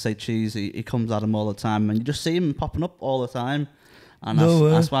 I say cheesy. He comes at them all the time, and you just see him popping up all the time. And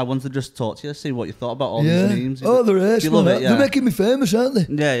that's why I wanted to just talk to you, see what you thought about all these memes. Oh, they're ace, you love man. it, yeah. They're making me famous, aren't they?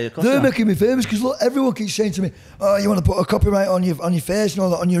 Yeah, of course They're they are. making me famous because look, everyone keeps saying to me, "Oh, you want to put a copyright on your face and all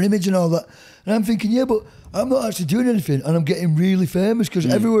that, on your image and all that." And I'm thinking, yeah, but I'm not actually doing anything, and I'm getting really famous because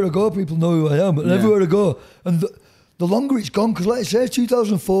everywhere I go, people know who I am, and everywhere I go, and the longer it's gone, because like I say,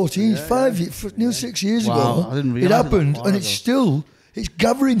 2014, nearly 6 years ago, I didn't it realise happened, and it's still. It's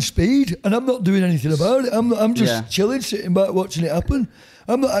gathering speed, and I'm not doing anything about it. I'm just chilling, sitting back, watching it happen.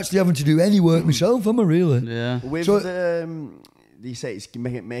 I'm not actually having to do any work myself, am I really? Yeah. With So- you say it's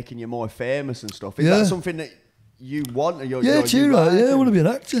making you more famous and stuff. Is that something that you want? Or It's you, right? Yeah, I want to be an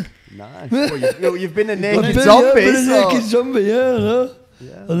actor. Nice. Well, you've been a naked I've zombie. been a so- naked zombie, yeah, I know.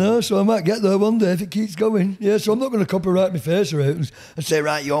 Yeah. I know, so I might get there one day if it keeps going. Yeah, so I'm not going to copyright my face around and say,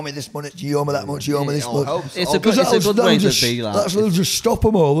 right, you owe me this much, you owe me that much, you owe me this much. It's a good way to be like. That'll just stop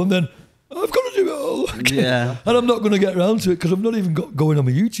them all, and then I've got to do it all again. Yeah. And I'm not going to get around to it because I've not even got going on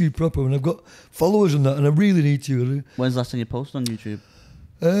my YouTube proper, and I've got followers and that, and I really need to. When's the last time you posted on YouTube?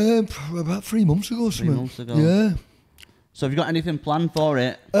 About 3 months ago or something. 3 months ago. Yeah. So have you got anything planned for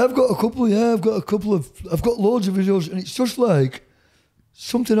it? I've got a couple, I've got loads of videos, and it's just like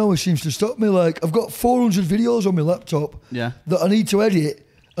something always seems to stop me. Like I've got 400 videos on my laptop that I need to edit,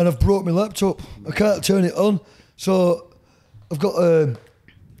 and I've broke my laptop. I can't turn it on, so I've got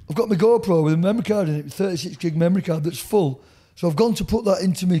my GoPro with a memory card in it, 36 gig memory card that's full. So I've gone to put that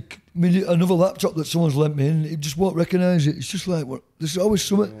into me another laptop that someone's lent me, and it just won't recognise it. It's just like there's always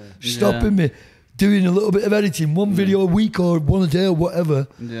something stopping me doing a little bit of editing, one video a week or one a day or whatever.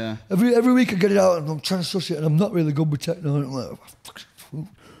 Yeah. Every week I get it out and I'm trying to suss it, and I'm not really good with techno. I'm like,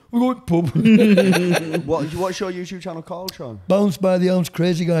 we're going pub. What's your YouTube channel called, Shaun? Bounced by the Ounce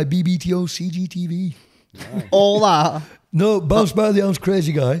Crazy Guy, BBTO CGTV. Right. All that. No, Bounced by the Ounce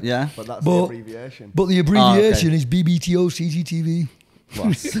Crazy Guy. Yeah. But that's the abbreviation. But the abbreviation is BBTO CGTV.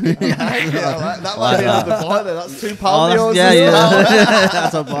 That might be another bar there. That's £2. Yeah.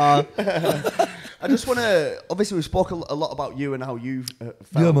 That's a bar. I just want to, obviously we spoke a lot about you and how you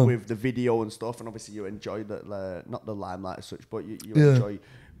felt with the video and stuff, and obviously you enjoy the, not the limelight as such, but you enjoy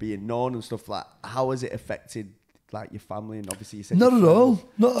being known and stuff. Like, how has it affected like your family? And obviously you said not at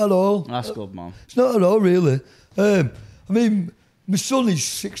all. That's good, man. It's not at all, really. I mean, my son is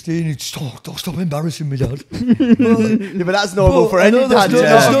 16. He's don't stop embarrassing me, Dad. But that's normal for any dad.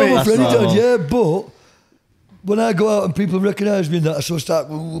 That's normal for any dad, yeah. But when I go out and people recognise me and that, I sort of start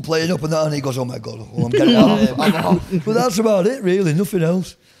playing up and that, and he goes, "Oh my God, I'm getting out of here." But that's about it, really. Nothing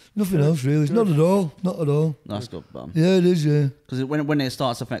else. Nothing else, really. It's not at all. Not at all. That's good, man. Yeah, it is, yeah. Because when it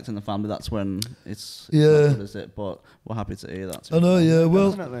starts affecting the family, that's when it's not good, is it? But we're happy to hear that. I know, yeah. Well,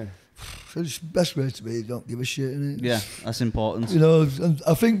 definitely. it's the best way to be. Don't give a shit, innit? Yeah, that's important. You know, and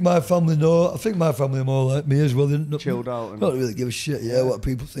I think my family know. I think my family are more like me as well. They're Chilled out. Don't really give a shit, what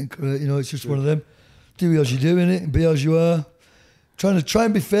people think. You know, it's just one of them. Do as you do, innit? And be as you are. Try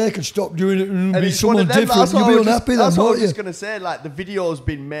and be fake and stop doing it and be someone different. You'll be unhappy then, that's what I won't was you? just going to say. Like, the video's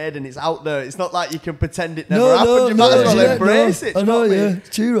been made and it's out there. It's not like you can pretend it never happened. You might as well embrace it. I know, yeah. It's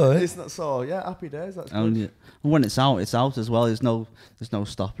too right. It's not so, happy days. That's And good. when it's out as well. There's no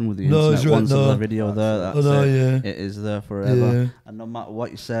stopping with the No, internet. right, Once there's a video there, that's it. Yeah. It is there forever. Yeah. And no matter what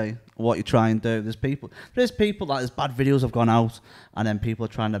you say, what you try and do, there's people like there's bad videos have gone out, and then people are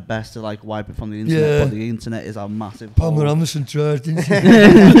trying their best to like wipe it from the internet. Yeah. But the internet is a massive. Pamela Anderson tried, didn't she?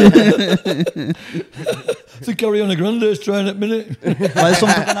 I think Ariana Grande's trying at minute. Well,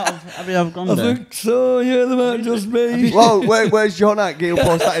 something out of have you ever gone I there? think so, yeah, they might just be. Well, where's John at? He'll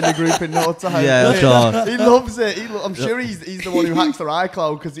post that in the group in no time. Yeah, sure. He loves it. I'm sure he's the one who hacks their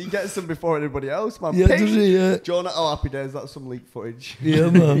iCloud because he gets them before anybody else, man. Yeah, does he? Yeah. John at Happy Days, that's some leaked footage. Yeah,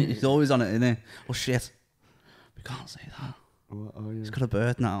 man. He's always on it, isn't he? Oh shit, we can't say that. Oh, yeah. He's got a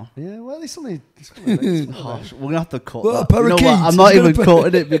bird now. Yeah, well, it's only we're We're gonna have to cut Well, that. You know what? I'm not even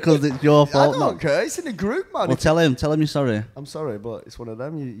cutting it because it's your I fault. don't care. It's in the group, man. Well, tell him you're sorry. I'm sorry, but it's one of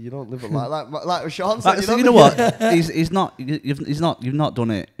them. You don't live it like Shaun said. Like, so you know what? He's not. You've not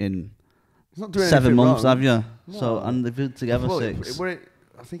done it in He's not doing 7 months, wrong. have you? No. So and they've been together Well, 6.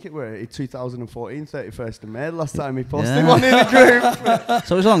 I think it were in 2014, 31st of May, last time he posted one in the group.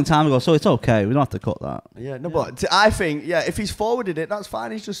 So it was a long time ago. So it's okay. We don't have to cut that. Yeah, no, but I think, if he's forwarded it, that's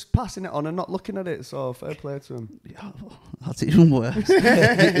fine. He's just passing it on and not looking at it. So fair play to him. Yeah, that's even worse.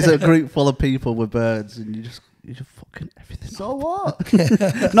 It's a group full of people with birds, and you just fucking everything. So what?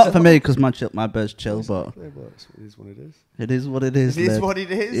 Not for me, because my birds chill, but It is what it is. it is what it is. It is lad. what it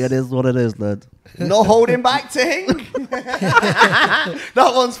is. It is what it is, lad. No holding back, Ting.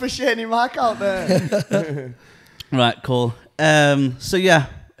 That one's for Shane Mac out there. Right, cool. So yeah,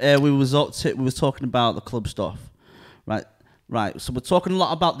 we was talking about the club stuff, right. So we're talking a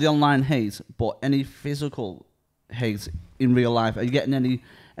lot about the online hate, but any physical hate in real life? Are you getting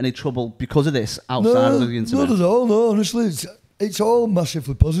any trouble because of this outside of the internet? Not at all. No, honestly, it's all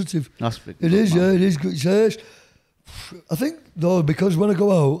massively positive. That's big. It is, yeah, it is good. I think though, because when I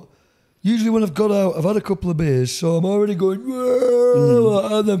go out, usually when I've got out, I've had a couple of beers, so I'm already going,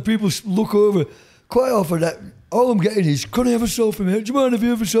 and then people look over. Quite often, all I'm getting is, "Can I have a selfie, mate? Do you mind if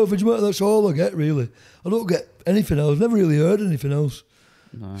you have a selfie? Do you mind?" That's all I get, really. I don't get anything else. Never really heard anything else.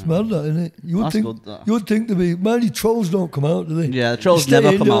 No. It's mad, that, isn't it? You would think there'd be. Mind you, trolls don't come out, do they? Yeah, the trolls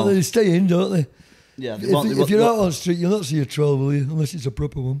never come out. They stay in, don't they? Yeah. If you're out on the street, you'll not see a troll, will you? Unless it's a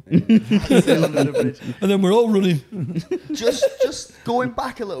proper one. And then we're all running. just going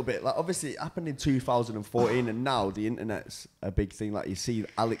back a little bit, like obviously it happened in 2014, and now the internet's a big thing. Like you see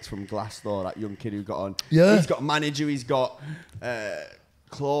Alex from Glassdoor, that young kid who got on. Yeah. He's got a manager. He's got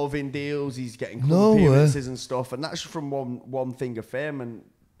clothing deals. He's getting club appearances and stuff, and that's from one thing of fame. And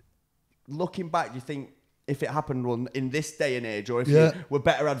looking back, you think, if it happened in this day and age, or if you were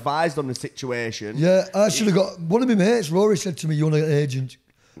better advised on the situation. Yeah, I should have got... One of my mates, Rory, said to me, "You want to get an agent?"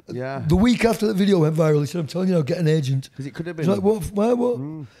 Yeah. The week after the video went viral, he said, "I'm telling you, I'll get an agent." Because it could have been... He's like,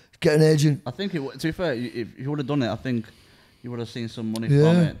 what? Get an agent. I think, to be fair, if you would have done it, I think you would have seen some money from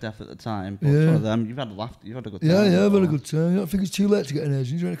it, definitely at the time. But it's one of them. You've had a good time. Yeah, I've had a good time. I don't think it's too late to get an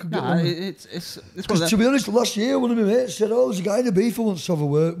agent. I could get one. It's Because to be honest, last year, one of my mates said, "Oh, there's a guy in Ibiza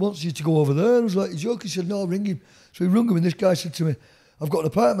who wants you to go over there." And I was like, "You joking?" He said, "No, I'll ring him." So he rung him, and this guy said to me, I've got an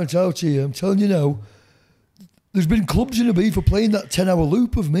apartment out here. I'm telling you now. There's been clubs in Ibiza playing that 10-hour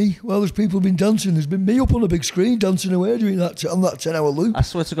loop of me while there's people been dancing. There's been me up on a big screen dancing away doing that on that 10-hour loop. I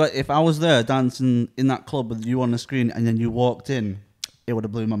swear to God, if I was there dancing in that club with you on the screen and then you walked in, it would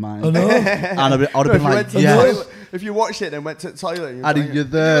have blew my mind. I know. And I would have been like, yes. If you watched it and went to the toilet, you're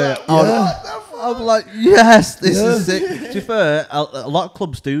there. Yeah. I'm like, yes, this is sick. To be fair, a lot of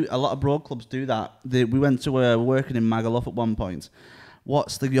clubs do, a lot of broad clubs do that. We went to working in Magaluf at one point.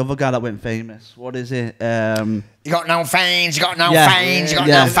 What's the other guy that went famous? What is it? You got no fans, you got no fans, you got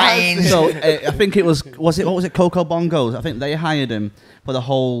no fans. So I think it was it Coco Bongos? I think they hired him for the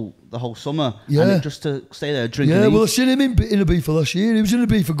whole summer. Yeah. And just to stay there drinking. Yeah, well, I seen him in Ibiza last year. He was in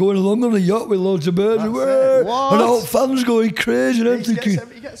Ibiza going along on a yacht with loads of birds. And all fans going crazy. And I'm thinking,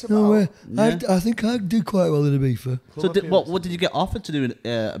 no way. Yeah. I think I do quite well in Ibiza. So what did you get offered to do in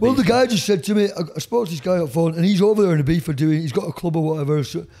Ibiza? Well, the guy just said to me, I spoke to this guy up phone, and he's over there in Ibiza he's got a club or whatever.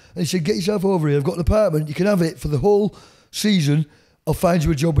 So, and he said, get yourself over here. I've got an apartment. You can have it for the whole season. I'll find you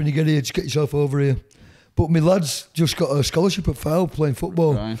a job when you get here. Just get yourself over here. But my lad's just got a scholarship at Fowl playing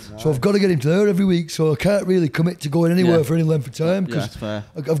football. Right. So I've got to get him to there every week. So I can't really commit to going anywhere for any length of time because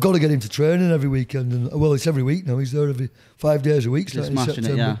I've got to get him to training every weekend. And well, it's every week now. He's there every 5 days a week starting in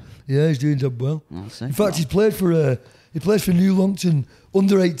September. Yeah, he's doing job well. In fact, he plays for New Longton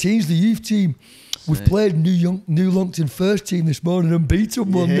under-18s, the youth team. We've played New Longton first team this morning and beat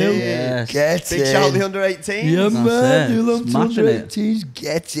them 1-0. Yes. Big shout out the under-18s. Yeah, man. New Longton under-18s,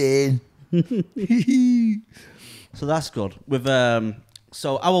 get in. So that's good. With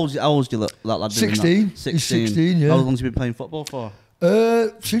so how old's your lad? 16. 16. He's 16. Yeah. How long have you been playing football for?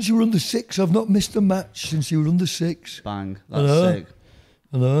 Since you were under 6, I've not missed a match since you were under 6. Bang, that's sick.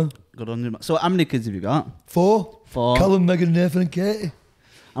 I know. Good on you. So how many kids have you got? 4. Callum, Megan, Nathan, and Katie.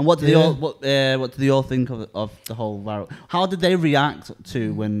 And what did they all what did they all think of the whole viral? How did they react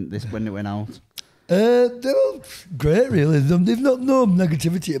to when it went out? They're all great, really. They've not no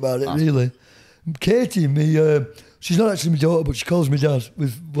negativity about it, really. Katie, she's not actually my daughter, but she calls me dad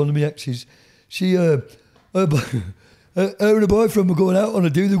with one of my exes. She, her and a boyfriend were going out on a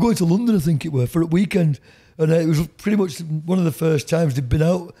do. They were going to London, I think it were, for a weekend. And it was pretty much one of the first times they'd been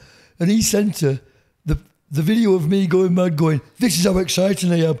out. And he sent her the video of me going mad, going, this is how exciting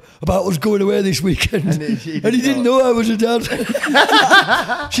I am about us going away this weekend. And he didn't know I was a dad.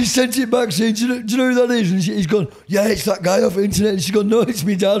 She sent it back saying, do you know who that is? And he's gone, yeah, it's that guy off the internet. And she's gone, no, it's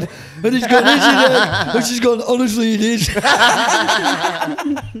me dad. And he's gone, is it? And she's gone, honestly, it is.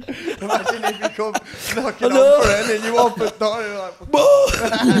 Imagine if you come knocking on for him and you open the door and you're like,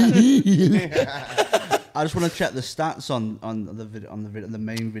 I just want to check the stats on the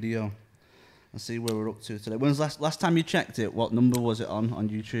main video and see where we're up to today. When was last time you checked it? What number was it on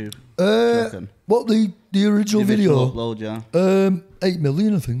YouTube? What the original video? Upload, yeah. 8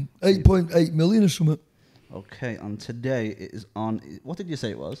 million, I think. 8.8 million or something. Okay, and today it is on. What did you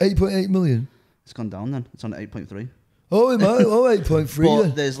say it was? 8.8 million. It's gone down then. It's on 8.3. Oh, it might. 8.3.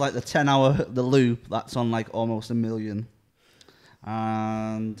 But there's like the 10-hour loop that's on like almost 1 million.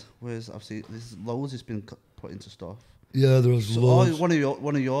 And there's loads it's been put into stuff. Yeah, there's loads. One of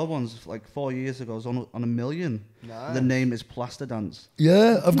your ones like 4 years ago was on 1 million. Nice. The name is Plaster Dance.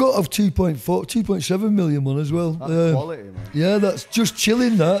 Yeah, I've got 2.7 million one as well. That's quality, man. Yeah, that's just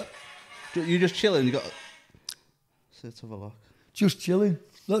chilling. That you just chilling. You got. Let's have a look. Just chilling.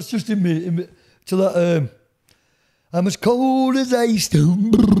 That's just in me to that. I'm as cold as ice. Yeah,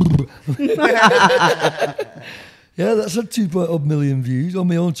 that's had 2.0 million views on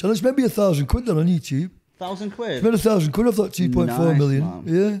my own channel. It's maybe 1,000 quid then on YouTube. 1,000 quid? It's made 1,000 quid off that 2.4 million. Man.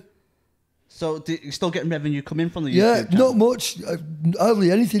 Yeah. So you're still getting revenue coming from the YouTube channel? Not much.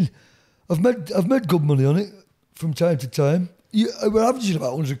 Hardly anything. I've made good money on it from time to time. We're averaging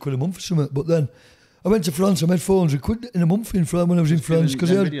about 100 quid a month or something. But then I went to France. I made 400 quid in a month in France when I was in France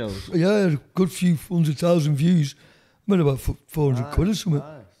because I had a good few 100,000 views. I made about 400 quid or something.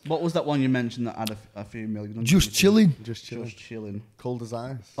 Nice. What was that one you mentioned that had a few million? Just chilling. Just chilling. Cold as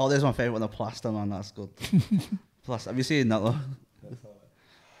ice. Oh, there's my favourite one, the Plaster, man. That's good. Plaster. Have you seen that, though?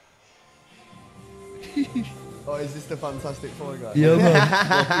 Oh, is this the Fantastic Four guy? Yeah,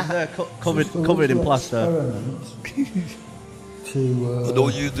 man. He's there covered in plaster. I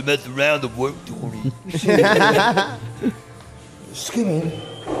don't use the mess around the work, Tony. Skimming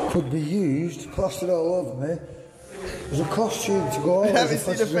could be used, plastered all over me. There's a costume to go out. Let me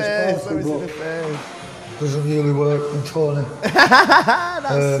see the face. Doesn't really work in Tony.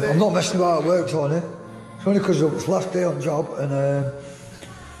 I'm not messing about at work, Tony. It's only because it's last day on job and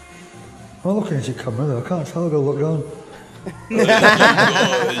I'm looking at your camera though. I can't tell. I've got to look down.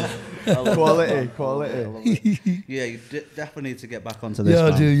 Quality. Yeah, you definitely need to get back onto this. Yeah,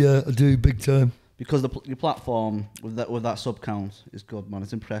 man. I do. Yeah, I do big time. Because your platform with that sub count is good, man.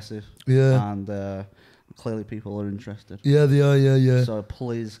 It's impressive. Yeah. And clearly people are interested. Yeah, they are. Yeah. So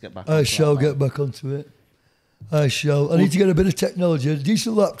please get back. I shall get back onto it. I shall. I need to get a bit of technology, a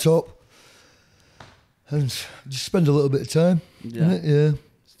decent laptop, and just spend a little bit of time. Yeah. Yeah.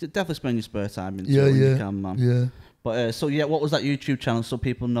 Definitely spend your spare time into it when you can, man. Yeah. But what was that YouTube channel so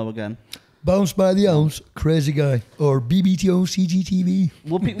people know again? Bounced by the ounce, crazy guy, or BBTO CGTV.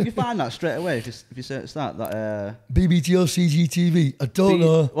 Well, people can find that straight away if you search that. BBTO CGTV. I don't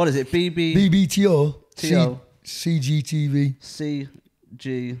know. What is it? BBTO TO. CGTV.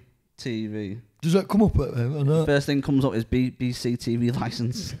 CGTV. Does that come up or not? First thing comes up is BBC TV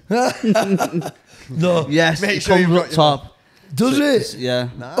license. No. Yes, Make it sure comes you've up got top. Does it? Yeah.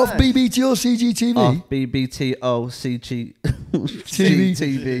 Nice. Off BBTO CGTV? Off BBTO CG TV.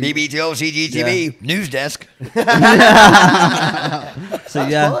 TV. BBTO CGTV news desk.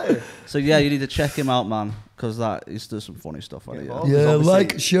 So yeah, you need to check him out, man, because he's doing some funny stuff on it. Yeah. Yeah, Obviously-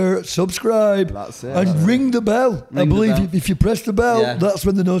 like, share, subscribe, That's it. and ring the bell. I Ring the believe bell. if you press the bell, Yeah. that's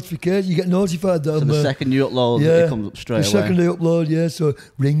when the notification, you get notified that So the second you upload, it comes up straight the away. second they upload, yeah. So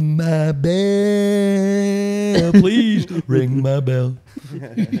ring my bell, please. Ring my bell.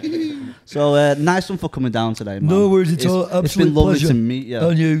 So nice one for coming down today, man. No worries at all. It's been Absolute lovely pleasure. to meet you.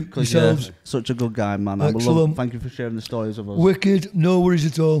 And you, 'Cause, yourselves. such a good guy, man. I would Excellent. thank you for sharing the stories with us. Wicked. No worries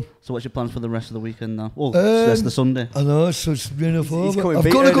at all. So what's your plans for the rest of the weekend now? Well, the rest of the Sunday. I know, so it's been enough over. coming I've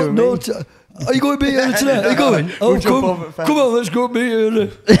beat got to Early go. with No, me. are you going to be here tonight? Are you going? Oh, We'll jump over come, the fence. come on, let's go beat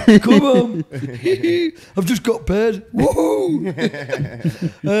Early. Come on. I've just got paid. Woohoo!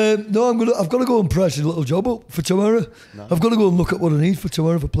 No, I've got to go and price a little job up for tomorrow. No. I've got to go and look at what I need for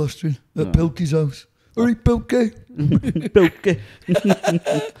tomorrow for plastering at Pilkey's house. Hurry, Pilkey. Okay.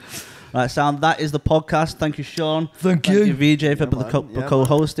 Right, Sam, that is the podcast. Thank you, Shaun. Thank Thank you, you. VJ, for, Yeah, man. Yeah,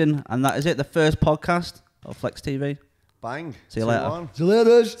 co-hosting. And that is it, the first podcast of Flex TV. Bang. See you later. 2-1. See you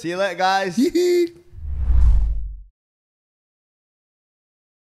later. See you later, guys. Hee hee.